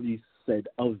 So it's probably said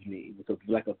OFNIE, with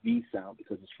like a V sound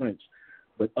because it's French.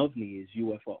 But OFNIE is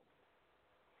UFO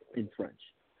in French,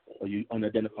 or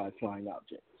unidentified flying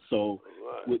object. So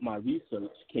with my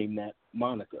research came that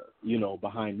moniker,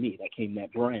 behind me. That came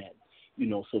that brand,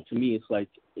 So to me, it's like,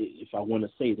 if I want to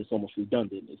say it, it's almost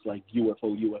redundant. It's like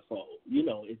UFO.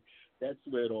 That's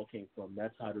where it all came from.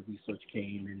 That's how the research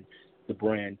came and the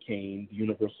brand came, the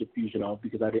universal fusion of,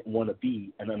 because I didn't want to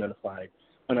be an unidentified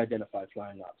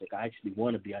flying object. I actually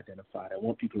want to be identified. I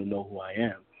want people to know who I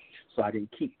am. So I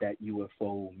didn't keep that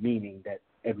UFO meaning that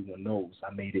everyone knows.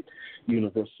 I made it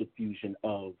universal fusion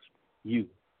of you,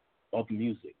 of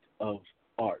music, of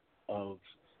art, of,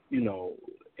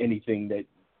 anything that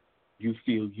you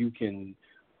feel you can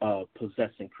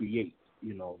possess and create,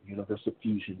 universal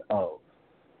fusion of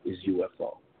is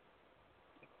UFO.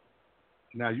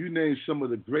 Now, you named some of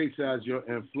the greats as your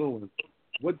influence.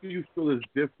 What do you feel is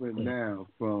different now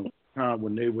from the time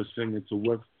when they were singing to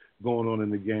what's going on in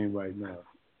the game right now?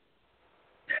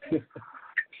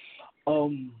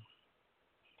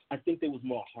 I think there was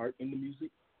more heart in the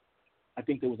music. I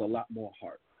think there was a lot more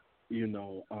heart, and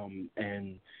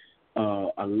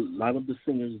a lot of the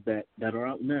singers that are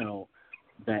out now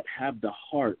that have the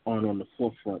heart aren't on the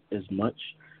forefront as much.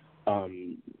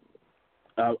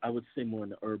 I would say more in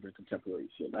the urban contemporary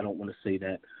field. I don't want to say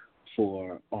that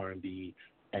for R&B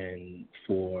and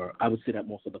I would say that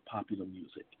more for the popular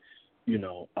music.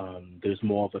 There's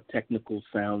more of a technical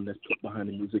sound that's put behind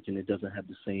the music, and it doesn't have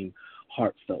the same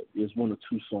heartfelt. There's one or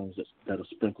two songs that are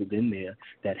sprinkled in there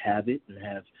that have it and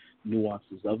have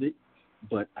nuances of it,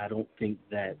 but I don't think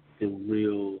that the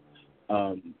real,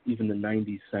 even the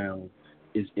 90s sound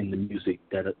is in the music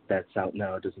that's out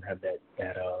now. It doesn't have that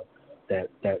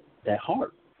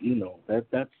heart.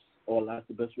 That's all. That's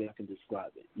the best way I can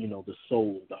describe it. The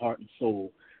soul, the heart and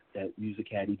soul that music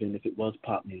had, even if it was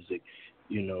pop music.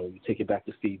 You take it back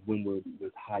to Steve Winwood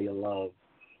with Higher Love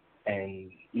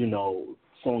and,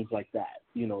 songs like that,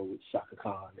 with Shaka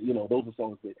Khan. Those are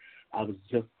songs that I was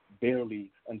just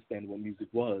barely understanding what music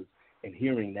was, and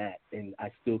hearing that, and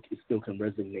it still can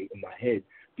resonate in my head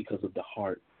because of the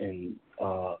heart and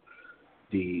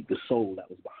soul that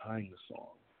was behind the song.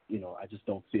 You know, I just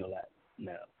don't feel that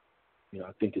now. You know,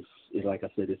 I think it's like I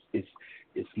said,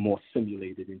 it's more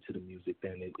simulated into the music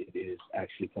than it is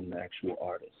actually from the actual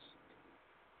artist.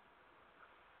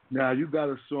 Now, you got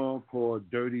a song called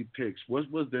Dirty Pics. What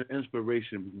was the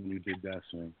inspiration when you did that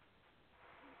song?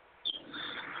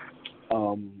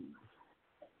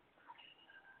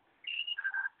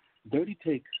 Dirty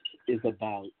Pics is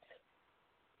about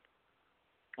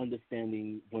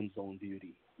understanding one's own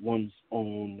beauty, one's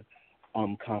own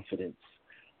confidence.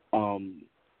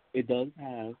 It does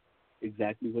have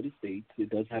exactly what it states. It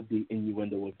does have the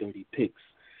innuendo of dirty pics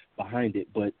behind it,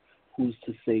 but who's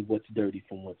to say what's dirty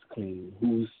from what's clean?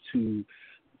 Who's to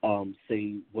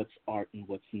say what's art and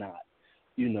what's not?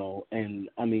 You know, and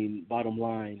I mean, bottom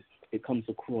line, it comes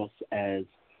across as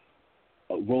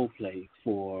a role play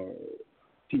for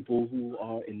people who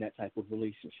are in that type of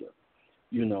relationship.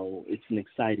 You know, it's an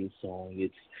exciting song.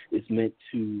 It's meant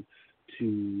to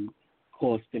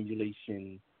cause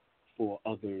stimulation for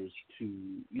others to,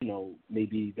 you know,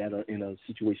 maybe that are in a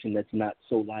situation that's not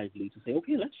so lively to say,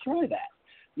 okay, let's try that.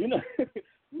 You know,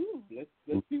 let's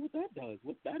see what that does.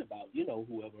 What's that about? You know,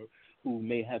 whoever who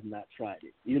may have not tried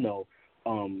it. You know,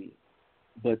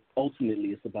 but ultimately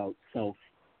it's about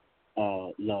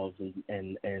self-love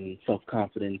and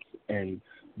self-confidence and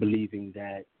believing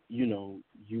that, you know,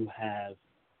 you have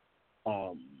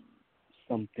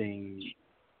something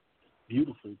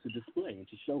beautiful to display and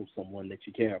to show someone that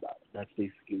you care about. That's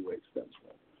basically where it stems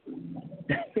from.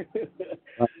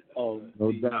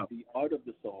 No doubt. The art of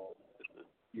the song,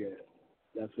 yeah,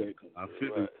 that's where it comes from. I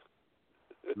feel it.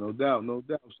 No doubt, no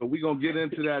doubt. So we're going to get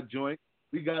into that joint.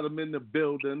 We got him in the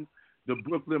building, the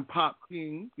Brooklyn Pop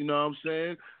King, you know what I'm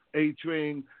saying?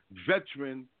 A-Train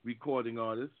veteran recording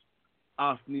artist.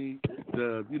 OFNIE,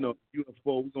 the, you know,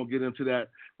 UFO. We're going to get into that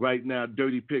right now.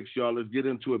 Dirty Pics, y'all. Let's get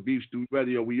into it. Beef Stew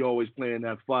Radio. We always playing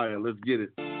that fire. Let's get it.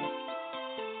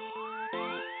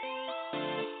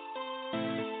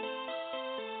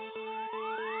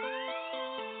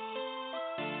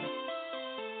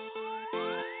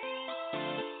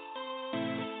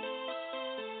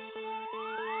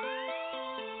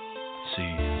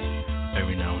 See,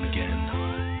 every now and again,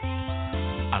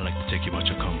 I like to take you out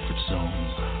your comfort zone.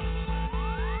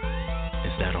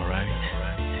 Is that alright?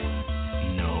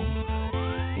 No?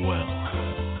 Well,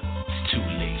 it's too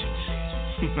late.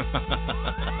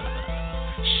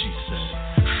 She said,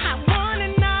 I want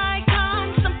an icon,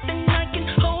 something I can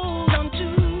hold on to.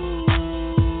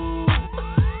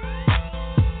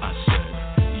 I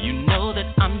said, you know that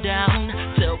I'm down.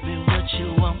 Tell me what you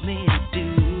want me to do.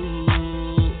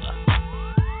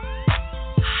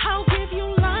 I'll give you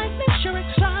life, make sure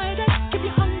excited. Give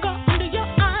you hunger under your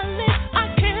eyelid.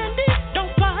 I candy,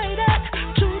 don't bite it.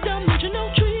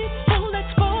 Two-dimensional treat, full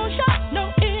exposure,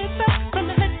 no effect. From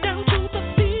the head down to the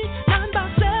feet, 9 by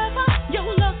 7. Your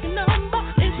lucky number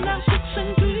is now 6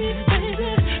 and 3,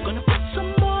 baby. Gonna put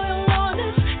some oil on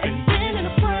this, and then in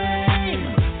a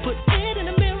frame. Put it in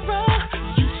a mirror,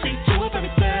 you see to of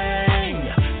everything.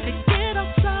 Take it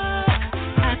outside,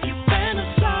 have you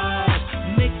fantasize.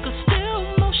 Make a still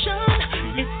motion,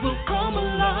 it will come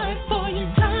alive for you.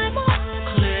 Timer,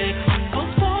 click,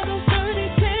 post for those dirty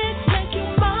pics, make you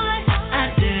my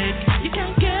addict. You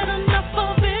can't get enough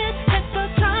of it, hit the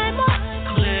timer,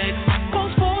 click,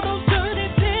 post for those dirty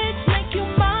pics, make you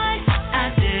my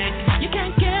addict. You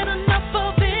can't get enough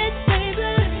of it,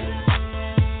 baby.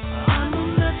 I'm a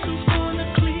mess who's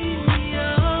gonna clean me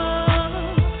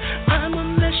up. I'm a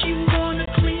mess you wanna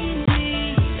clean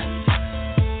me.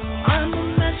 I'm a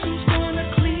mess who's gonna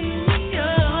clean me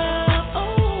up. Oh.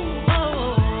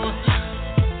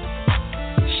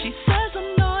 She says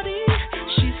I'm naughty.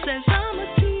 She says I'm a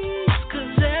tease.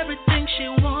 'Cause everything she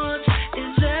wants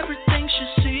is everything she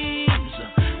sees.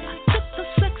 I took the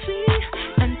sexy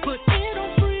and put it on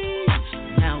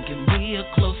freeze. Now give me a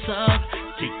close-up.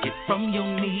 Take it from your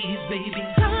knees, baby.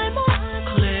 Timer,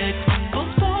 click.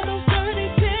 Post for those dirty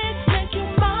pics, make you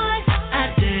my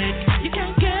addict. You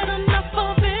can't get enough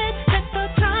of it. Hit the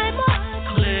timer,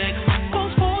 click.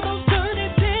 Post for those dirty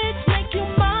pics, make you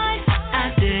my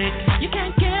addict. You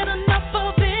can't get enough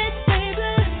of it,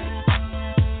 baby.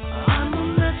 I'm a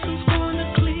mess who's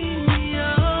gonna clean me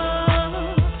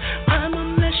up. I'm a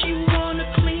mess you wanna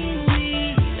clean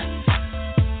me.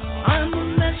 I'm a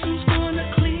mess who's gonna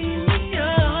clean me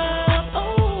up.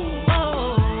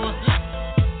 Oh.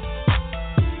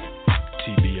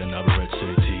 TB and Red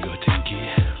City Tigo Tinky.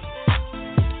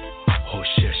 Oh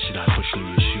shit, should I push through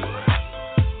your shoe?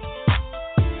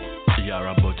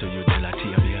 Yara Boto you de la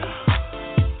Tiabia.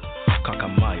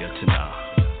 Kakamaya Tina.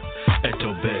 Eto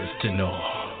Bez Tino.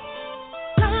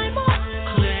 Timer,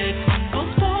 click. Post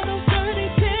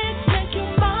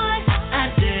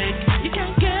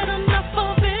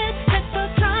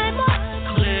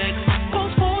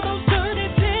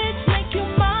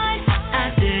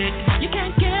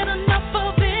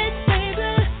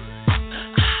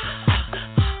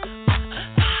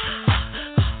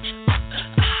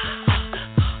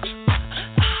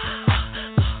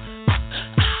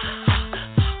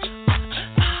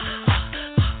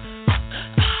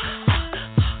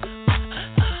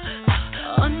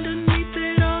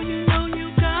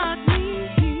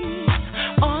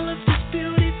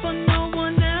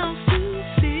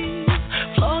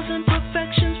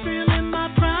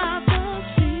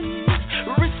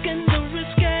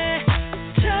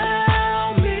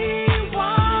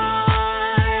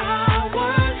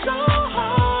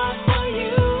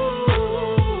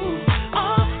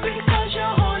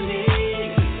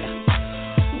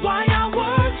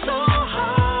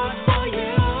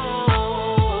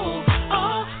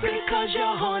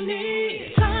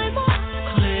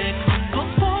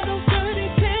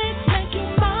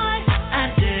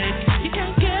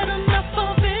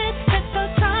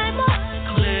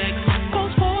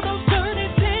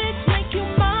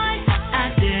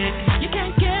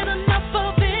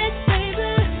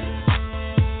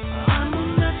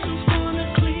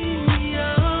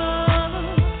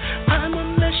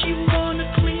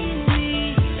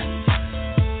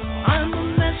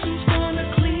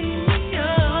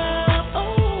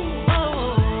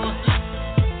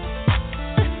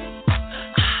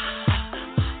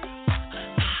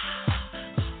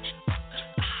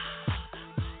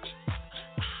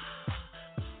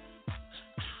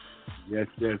Yes.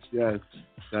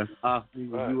 That's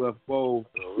OFNIE the UFO.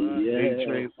 Yeah.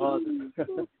 A-Train artist.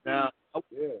 Now,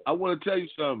 I want to tell you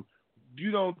something. You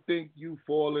don't think you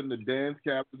fall in the dance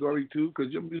category too?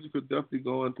 Because your music could definitely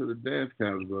go into the dance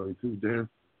category too. Dance,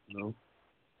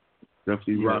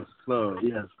 definitely rock the club.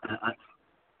 Yes, I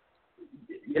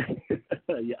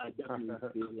definitely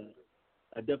feel that.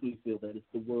 I definitely feel that it's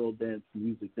the world dance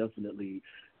music. Definitely,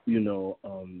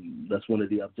 that's one of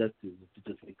the objectives, is to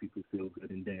just make people feel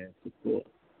good and dance. Of course,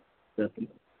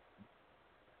 definitely.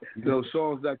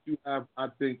 Songs that you have, I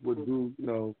think would do,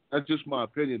 that's just my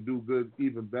opinion, do good,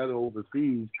 even better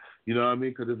overseas. You know what I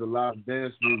mean? Because there's a lot of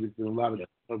dance music and a lot of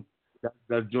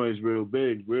that joint's real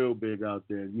big out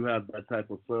there. You have that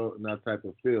type of feel and that type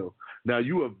of feel. Now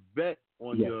you a vet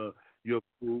on your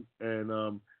group,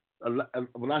 and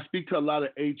when I speak to a lot of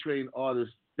A-Train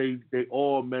artists, they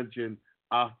all mention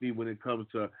OFNIE when it comes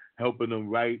to helping them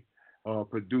write,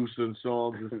 producing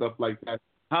songs and stuff like that.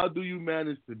 How do you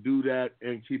manage to do that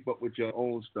and keep up with your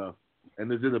own stuff?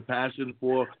 And is it a passion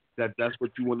for that? That's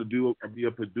what you want to do, be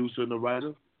a producer and a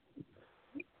writer?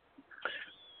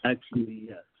 Actually,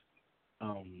 yes.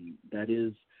 That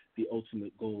is the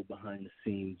ultimate goal behind the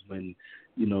scenes when,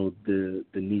 the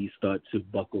knees start to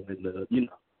buckle and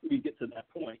we get to that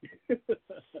point.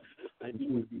 I do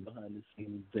want to be behind the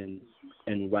scenes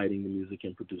and writing the music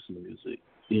and producing the music.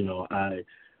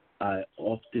 I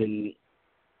often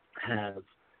have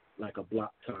like a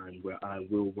block time where I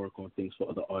will work on things for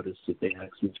other artists. If they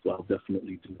ask me to, I'll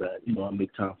definitely do that. I'll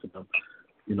make time for them,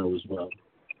 as well.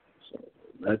 So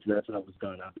that's how it's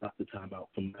done. I block the time out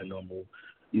from my normal,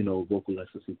 vocal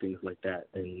lessons and things like that,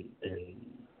 and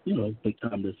make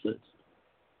time to assist.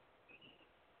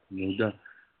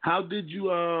 How did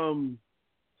you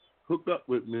hook up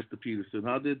with Mr. Peterson?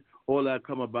 How did all that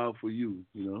come about for you?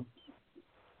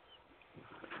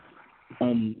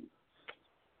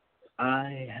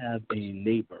 I have a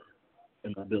neighbor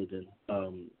in my building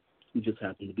who just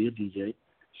happened to be a DJ.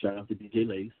 Shout out to DJ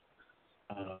Lace.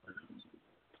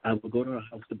 I would go to her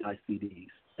house to buy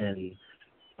CDs, and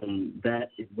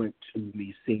that it went to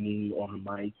me singing on her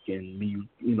mic and me,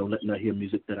 letting her hear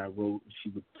music that I wrote. And she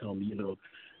would tell me,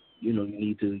 you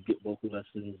need to get vocal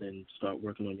lessons and start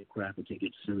working on your craft and take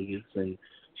it serious. And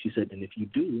she said, and if you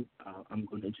do, I'm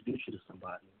going to introduce you to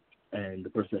somebody. And the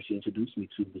person that she introduced me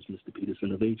to was Mr.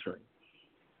 Peterson of A-Train.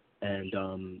 And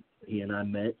he and I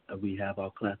met. We have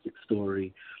our classic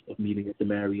story of meeting at the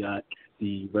Marriott,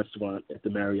 the restaurant at the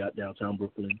Marriott downtown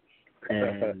Brooklyn,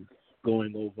 and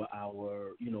going over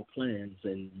our, plans,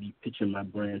 and me pitching my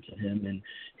brand to him and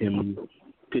him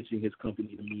pitching his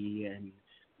company to me, and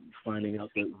finding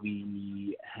out that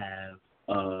we have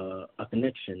a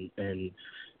connection. And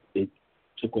it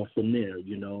took off from there.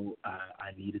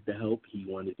 I needed the help. He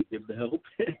wanted to give the help.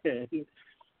 And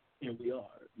here we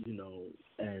are,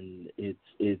 and it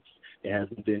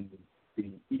hasn't been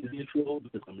the easiest road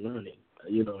because I'm learning,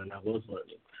 and I was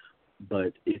learning,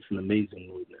 but it's an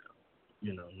amazing road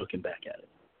now, looking back at it.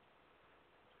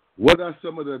 What are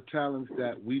some of the talents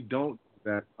that we don't,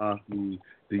 that OFNIE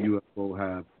the UFO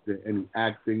have? Is there any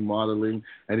acting, modeling,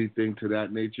 anything to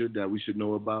that nature that we should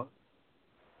know about?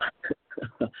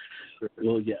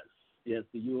 Well, yes,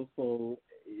 the UFO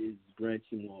is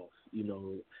branching off.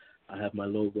 I have my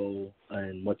logo,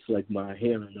 and much like my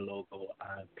hair in the logo,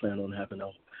 I plan on having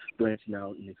branching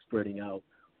out and spreading out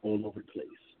all over the place.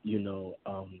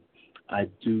 I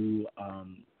do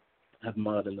have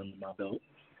modeling under my belt.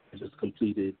 I just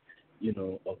completed,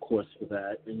 a course for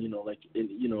that, and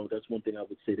that's one thing I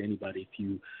would say to anybody. If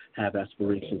you have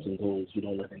aspirations and goals, you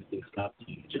don't let anything stop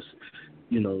you. You just,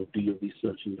 do your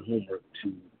research and your homework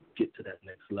to get to that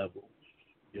next level.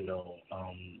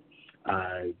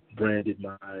 I branded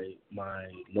my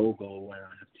logo, and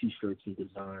I have T-shirts and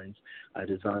designs. I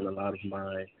design a lot of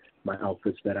my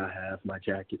outfits that I have, my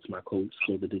jackets, my coats.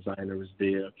 So the designer is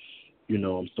there.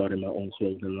 I'm starting my own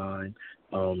clothing line.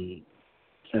 And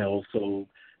I also,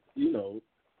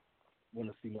 want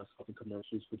to see myself in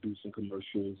commercials, producing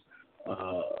commercials.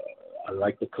 I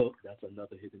like to cook. That's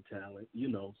another hidden talent.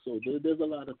 So there's a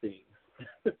lot of things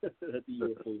that the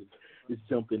UFO is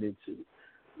jumping into.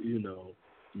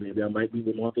 Maybe I might be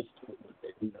with Martha Stewart one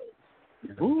day.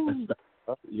 Who knows?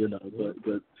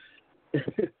 But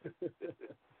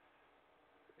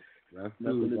that's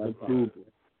cool.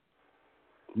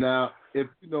 Now, if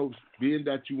being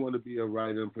that you want to be a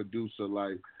writer and producer,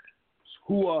 like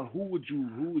who's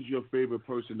your favorite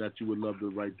person that you would love to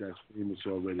write that's famous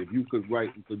already? If you could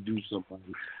write and produce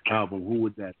somebody's album, who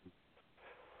would that be?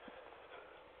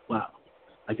 Wow,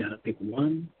 I gotta pick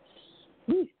one.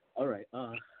 All right.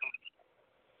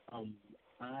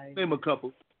 Name a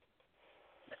couple.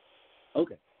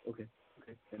 Okay.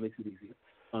 that makes it easier.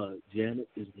 Janet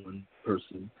is one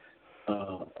person.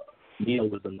 Neil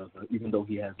is another, even though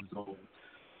he has his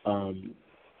own.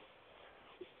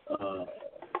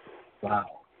 Wow.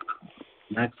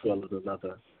 Maxwell is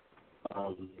another.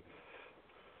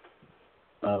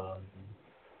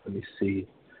 Let me see.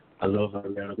 I love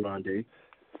Ariana Grande.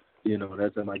 You know,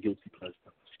 that's my guilty pleasure.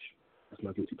 That's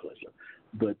my guilty pleasure.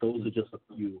 But those are just a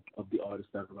few of the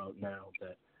artists that are out now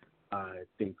that I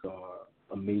think are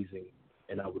amazing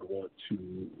and I would want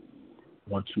to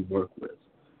work with.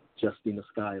 Justina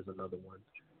Sky is another one.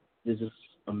 They're just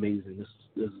amazing.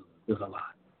 There's a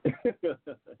lot. There's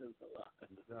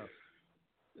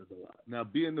a lot. Now,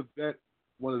 being the vet,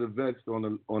 one of the vets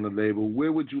on the label,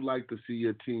 where would you like to see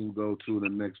your team go to in the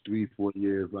next 3-4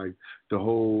 years? Like the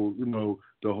whole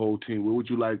team. Where would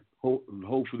you like?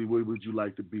 Hopefully, where would you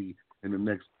like to be in the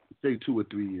next, say, 2 or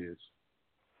 3 years?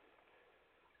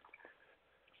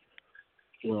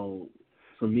 Well,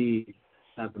 for me,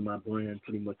 having my brand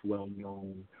pretty much well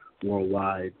known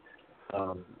worldwide,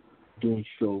 doing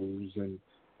shows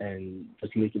and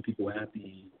just making people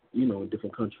happy, you know, in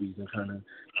different countries and kind of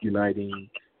uniting,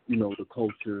 you know, the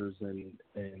cultures and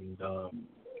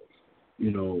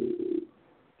you know,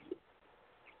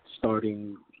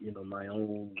 starting, you know, my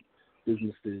own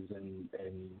businesses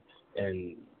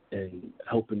and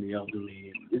helping the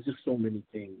elderly. There's just so many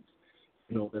things,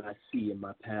 you know, that I see in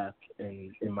my path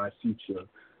and in my future,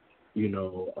 you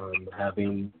know,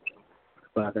 having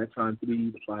by that time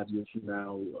 3 to 5 years from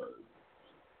now,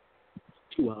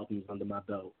 2 albums under my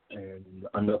belt and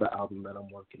another album that I'm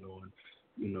working on,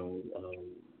 you know,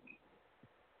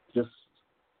 there's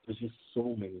just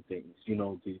so many things, you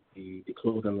know, the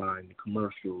clothing line, the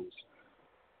commercials.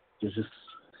 There's just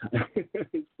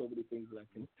so many things that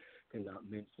I cannot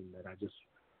mention that I just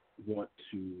want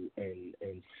to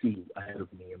and see ahead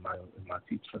of me in my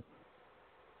future.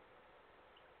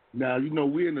 Now, you know,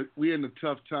 we're in a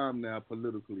tough time now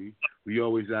politically. We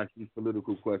always ask these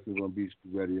political questions on Beach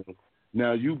Radio.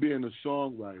 Now, you being a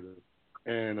songwriter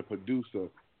and a producer,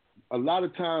 a lot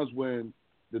of times when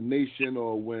the nation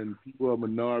or when people are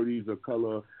minorities or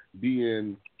color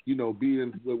being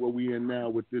what we in now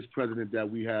with this president that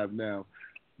we have now,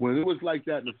 when it was like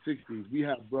that in the 60s, we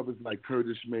have brothers like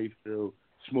Curtis Mayfield,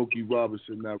 Smokey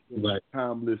Robinson, now right.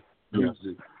 Timeless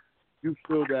music. You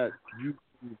feel that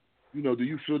do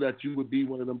you feel that you would be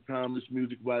one of them timeless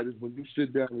music writers when you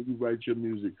sit down and you write your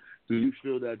music? Do you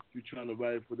feel that you're trying to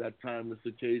write for that timeless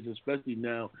occasion, especially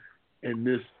now in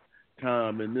this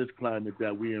time, in this climate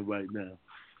that we're in right now?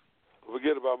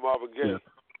 Forget about Marvin Gaye. Yeah.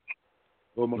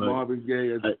 Well, Marvin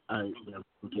Gaye is...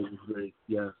 great.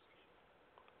 Yes.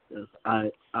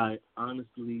 I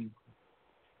honestly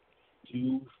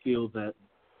do feel that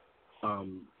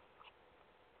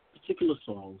particular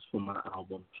songs for my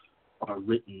album are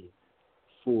written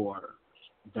for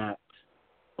that,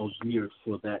 or geared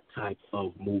for that type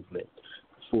of movement,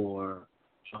 for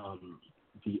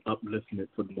the upliftment,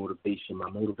 for the motivation, my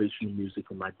motivational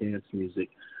music and my dance music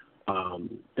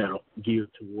that are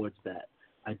geared towards that.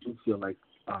 I do feel like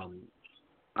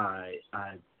I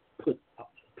put a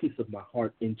piece of my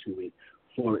heart into it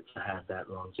for it to have that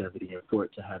longevity and for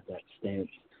it to have that stance.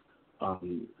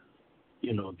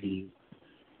 You know, the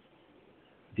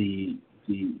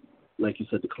like you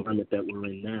said, the climate that we're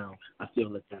in now, I feel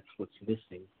like that's what's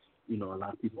missing. You know, a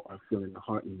lot of people aren't feeling the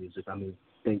heart in music. I mean,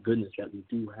 thank goodness that we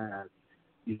do have,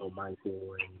 you know,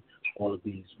 Michael and all of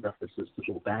these references to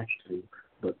go back to.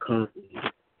 But currently,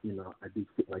 you know, I do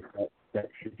feel like that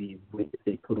should be what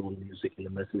they put on music and the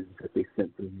messages that they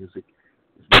sent through music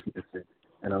is missing.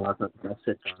 And a lot of times I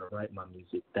sit down to write my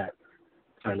music, that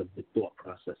kind of the thought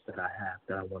process that I have,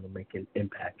 that I want to make an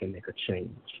impact and make a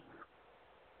change.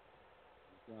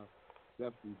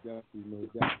 Definitely know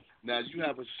that. Now, you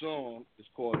have a song, it's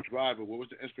called Driver. What was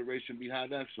the inspiration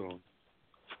behind that song?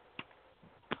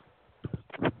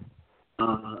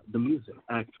 The music,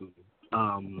 actually.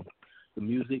 The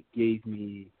music gave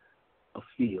me a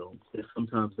feel. There's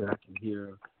sometimes that I can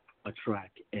hear a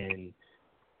track and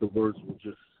the words will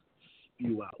just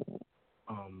spew out.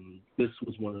 This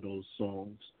was one of those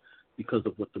songs because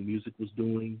of what the music was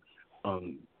doing.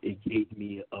 It gave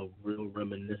me a real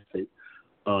reminiscent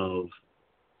of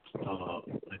I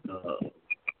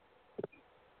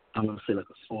want to say like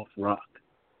a soft rock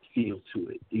feel to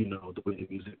it, you know, the way the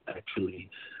music actually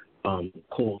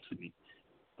called to me.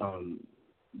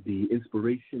 The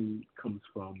inspiration comes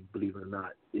from, believe it or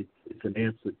not, it's an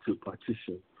answer to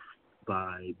Partition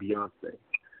by Beyonce.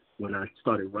 When I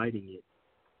started writing it,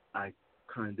 I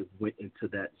kind of went into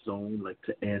that zone, like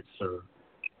to answer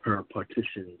her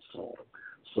Partition song.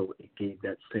 So it gave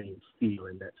that same feel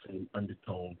and that same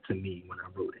undertone to me when I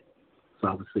wrote it. So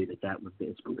I would say that was the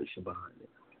inspiration behind it.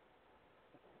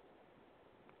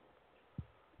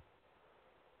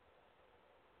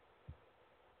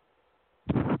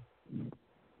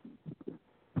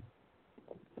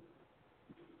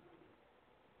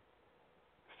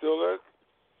 Still there?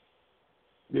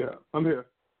 Yeah, I'm here.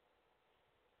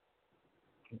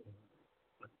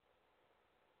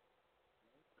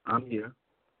 I'm here.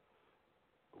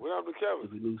 What happened to Kevin?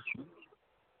 Did we lose you?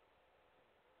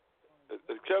 Is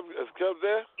Kev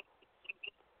there?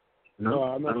 No,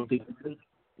 I'm not. I don't think so.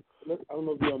 I don't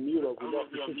know if you're on mute or we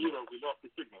lost the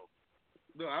signal.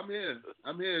 No, I'm here.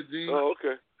 I'm here, Gene. Oh,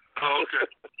 okay. Oh.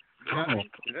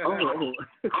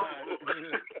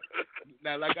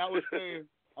 Now, like I was saying,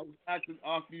 I was asking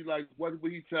OFNIE, like, what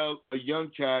would he tell a young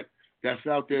cat that's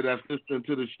out there that's listening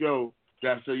to the show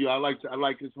that say, I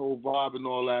like his whole vibe and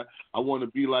all that. I want to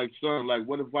be like Son. Like,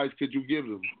 what advice could you give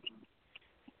him?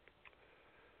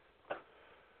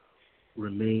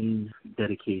 Remain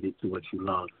dedicated to what you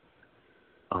love.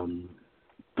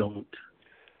 Don't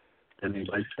let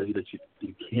anybody tell you that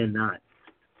you cannot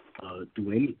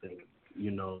do anything.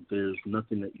 You know, there's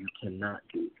nothing that you cannot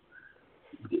do.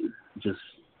 Just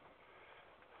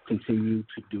continue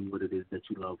to do what it is that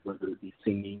you love, whether it be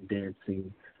singing,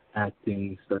 dancing,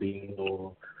 acting, studying,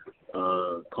 or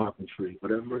carpentry,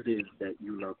 whatever it is that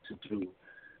you love to do.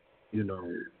 You know,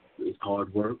 it's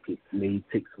hard work. It may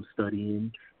take some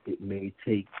studying. It may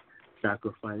take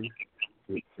sacrifice.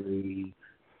 It may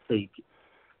take,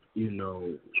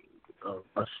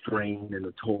 a strain and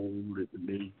a toll. It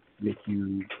may make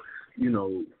you,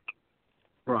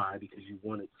 cry because you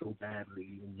want it so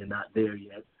badly and you're not there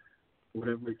yet.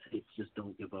 Whatever it takes, just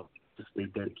don't give up. Just stay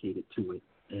dedicated to it,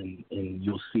 and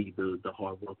you'll see the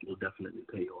hard work will definitely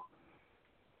pay off.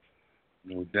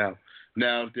 No doubt.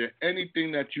 Now, is there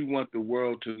anything that you want the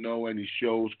world to know, any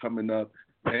shows coming up,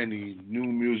 any new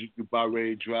music you about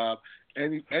ready to drop,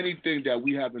 anything that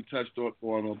we haven't touched on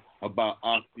them about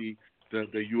OFNIE,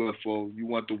 the UFO, you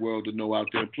want the world to know out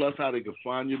there, plus how they can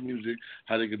find your music,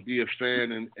 how they can be a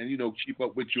fan and keep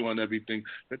up with you on everything.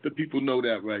 Let the people know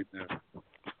that right now.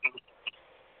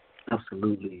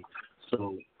 Absolutely.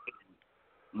 So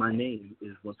my name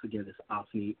is, once again, it's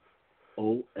OFNIE.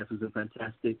 O, F is in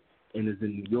fantastic, N is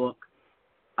in New York,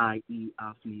 I-E,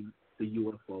 OFNIE The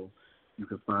UFO. You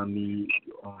can find me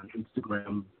on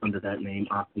Instagram under that name,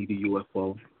 OFNIE The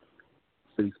UFO,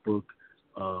 Facebook,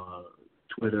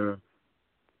 Twitter,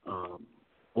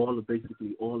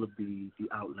 basically all of the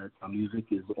outlets. My music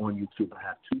is on YouTube. I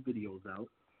have 2 videos out.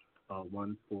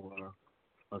 One for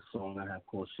a song I have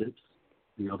called Ships.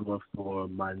 The other one for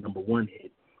my #1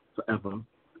 hit, Forever,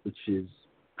 which is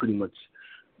pretty much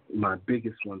my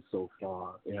biggest one so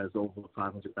far. It has over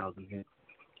 500,000 hits.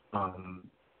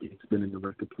 It's been in the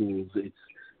record pools. It's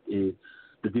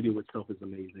the video itself is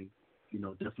amazing.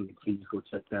 Definitely please go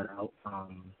check that out.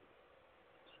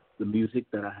 The music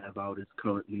that I have out is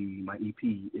currently, my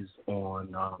EP is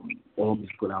on all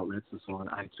musical outlets. It's on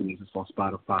iTunes. It's on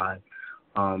Spotify.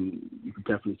 You can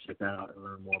definitely check that out and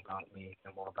learn more about me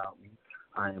and more about me.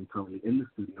 I am currently in the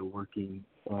studio working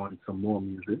on some more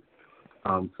music.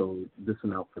 So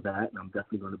listen out for that, and I'm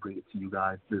definitely going to bring it to you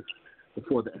guys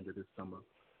before the end of this summer.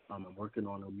 I'm working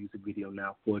on a music video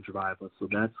now for Driver, so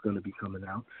that's going to be coming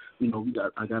out.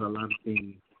 I got a lot of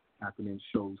things happening,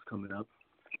 shows coming up.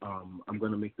 I'm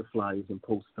going to make the flyers and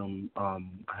post them. I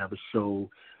have a show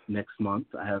next month.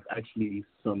 I have actually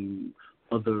some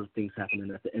other things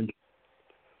happening at the end,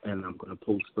 and I'm going to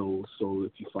post those. So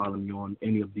if you follow me on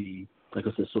any of the, like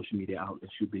I said, social media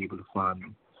outlets, you'll be able to find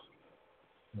me.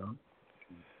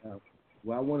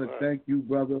 Well, I want to thank you,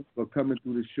 brother, for coming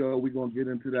through the show. We're going to get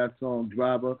into that song,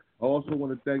 Driver. I also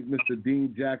want to thank Mr.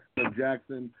 Dean Jackson of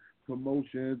Jackson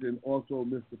Promotions and also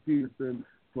Mr. Peterson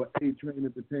for A-Train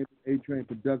Entertainment, A-Train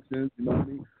Productions. You know what I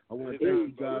mean? I want to thank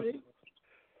you guys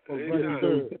for running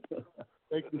through.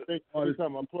 Thank you.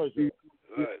 Anytime, my pleasure.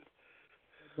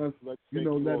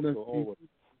 Letting us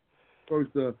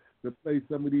first to play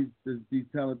some of these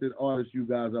talented artists you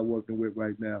guys are working with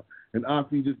right now. And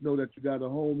OFNIE, just know that you got a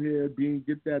home here. Dean,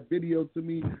 get that video to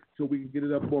me so we can get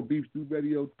it up on Beef Stew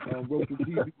Radio, Roku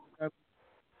TV.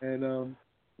 And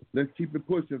let's keep it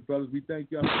pushing, fellas. We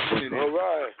thank y'all for being here. All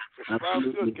right.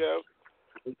 Sounds good,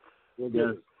 Kev.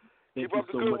 Yes. Keep up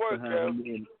the good work,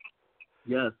 Kev.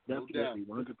 Yes, definitely,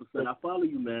 100%. I follow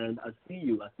you, man. I see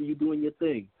you doing your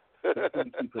thing.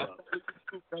 Definitely keep it up.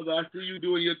 Brother, I see you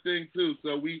doing your thing too,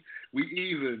 so we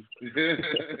even.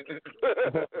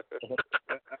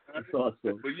 That's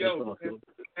awesome. But yo, That's awesome.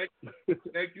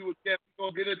 thank you again.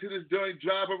 We're gonna get into this joint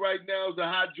driving right now is a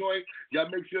hot joint. Y'all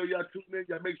make sure y'all tune in.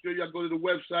 Y'all make sure y'all go to the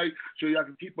website so y'all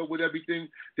can keep up with everything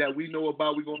that we know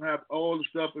about. We're going to have all the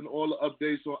stuff and all the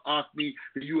updates on OFNIE,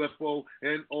 the UFO,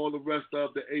 and all the rest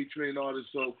of the A-Train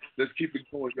artists. So let's keep it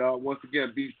going, y'all. Once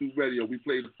again, Beast 2 Radio. We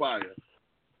play the fire.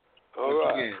 All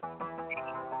Once right.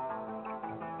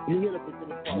 You hear the fire.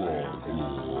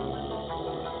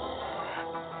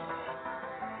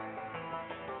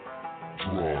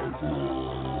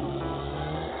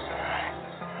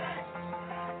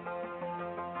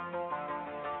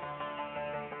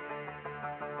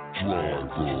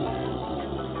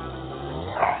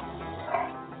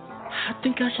 I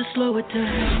think I should slow it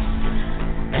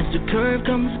down as the curve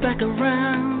comes back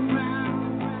around.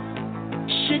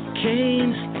 Shit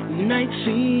canes, night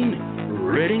scene,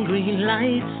 red and green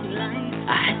lights.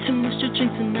 I had too much to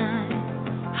drink tonight.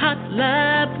 Hot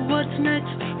lap, what's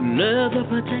next? Leather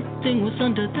protecting what's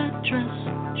under that dress.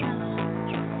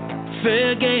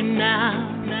 Fair game now.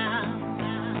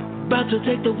 About to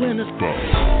take the winner's ball.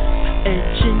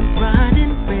 Edging,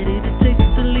 riding, ready to take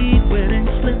the lead, wet and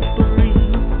slippery.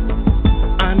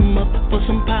 I'm up for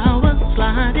some power,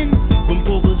 sliding from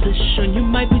pole position. You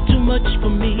might be too much for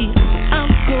me. I'll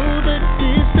go the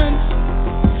distance,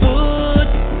 foot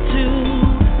to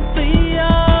the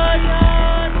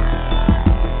yard.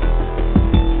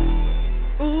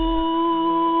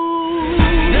 Ooh,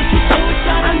 this is so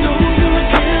exciting. I know you're a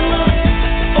killer.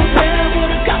 Oh, where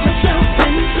would I got myself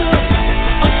into?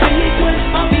 A sequence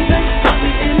of events got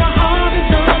me in a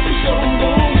horizontal, so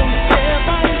roll on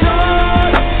everybody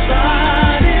hard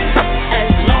sliding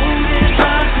as long as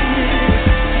I live.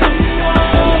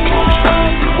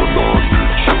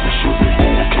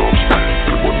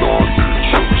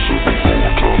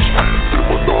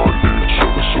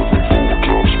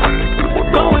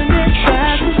 Going in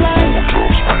traffic light,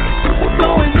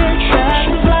 going in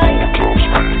traffic light.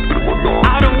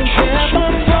 I don't care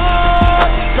about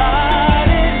road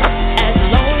sliding as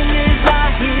long as I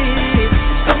hit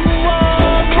the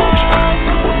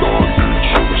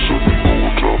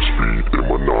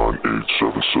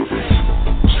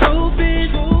Stupid,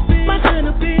 my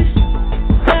centerpiece.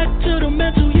 Back to the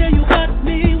mental, yeah, you got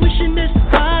me wishing this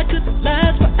ride could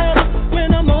last forever.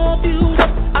 When I'm all fueled up,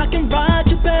 I can ride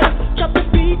you better. Drop the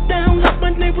beat down like my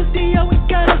name was D.O. We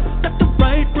got it. Got the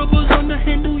right rubbers on the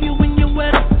handle, you when you're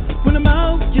wet. When I'm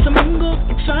out, yes, I'm mingle,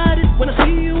 excited. When I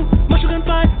see you, muscle gun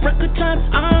fight, record times,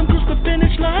 I'm close to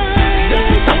finish line. This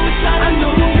is so exciting, I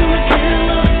know you're a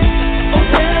killer. Oh,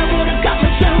 where would I got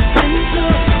myself into?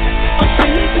 A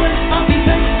sequence of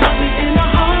events got me in a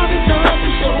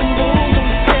horizontal, so roll on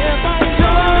everybody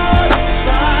hard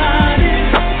sliding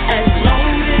as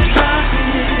long as I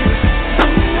hit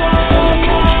the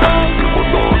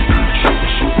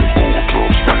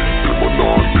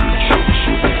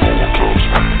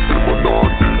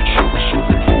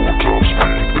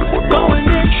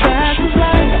Going in traffic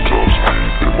light,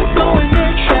 going in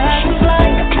traffic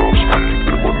light.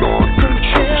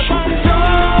 Everybody's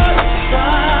hard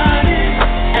sliding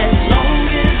as long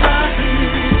as I hit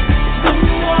the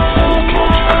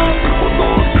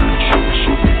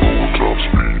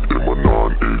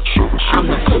I'm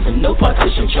not closing no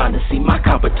partition, trying to see my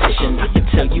competition. I can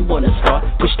tell you wanna start,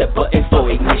 push that button for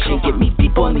ignition. Get me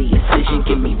deep on the incision,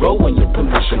 give me roll on your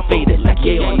permission. Faded like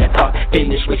yeah on that part,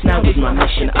 finish race now is my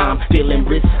mission. I'm feeling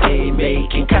risky,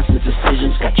 making constant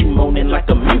decisions. Got you moaning like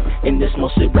a mute in this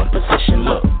most erect position.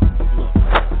 Look,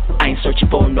 I ain't searching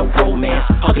for no romance,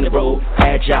 hugging the road,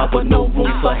 agile but no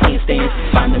room for handstands.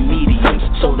 Find the mediums,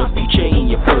 so the future in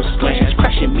your first glance.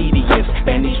 Crashing medians,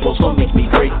 man these roads gon' make me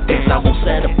break dance. I won't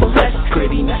set up a rest,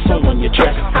 grittiness on your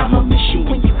dress. I'ma miss you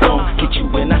when you gone, get you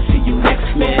when I see you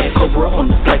next. Man, Cobra on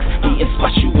the flex, me and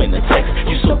spot you in the text.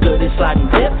 You so good at sliding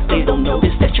depth, they don't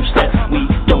notice that you step. We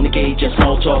don't engage in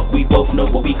small talk, we both know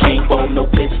what we came for. No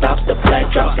pit stops, the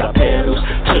flat drops, got pedals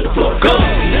to the floor. Go!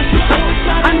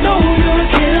 I know you're a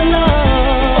killer.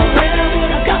 Where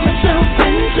would I got myself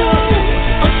into?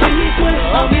 A sequence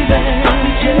of events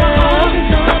in a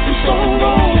horizontal, so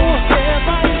roll.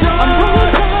 I'm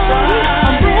broke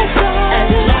as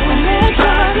long as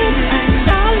I hit.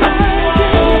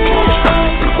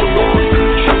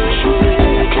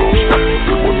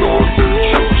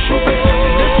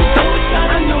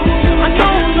 I know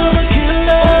you're a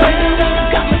killer.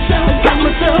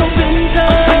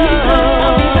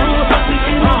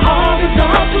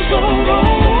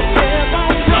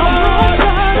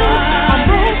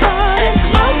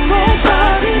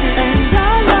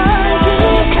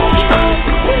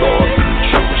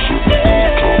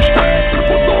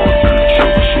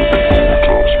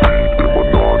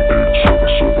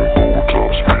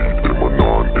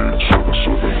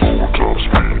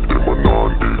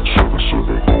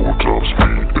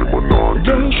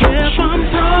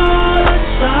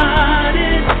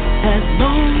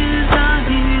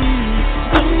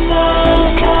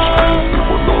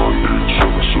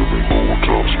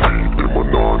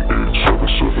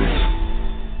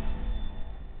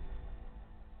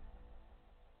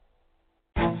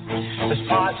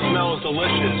 That smells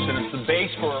delicious, and it's the base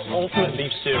for ultimate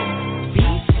beef stew.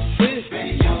 Beef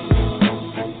stew.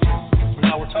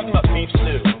 Now we're talking about beef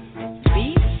stew.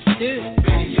 Beef stew.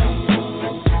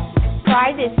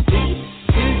 Try this beef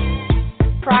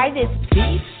stew. Try this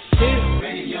beef stew.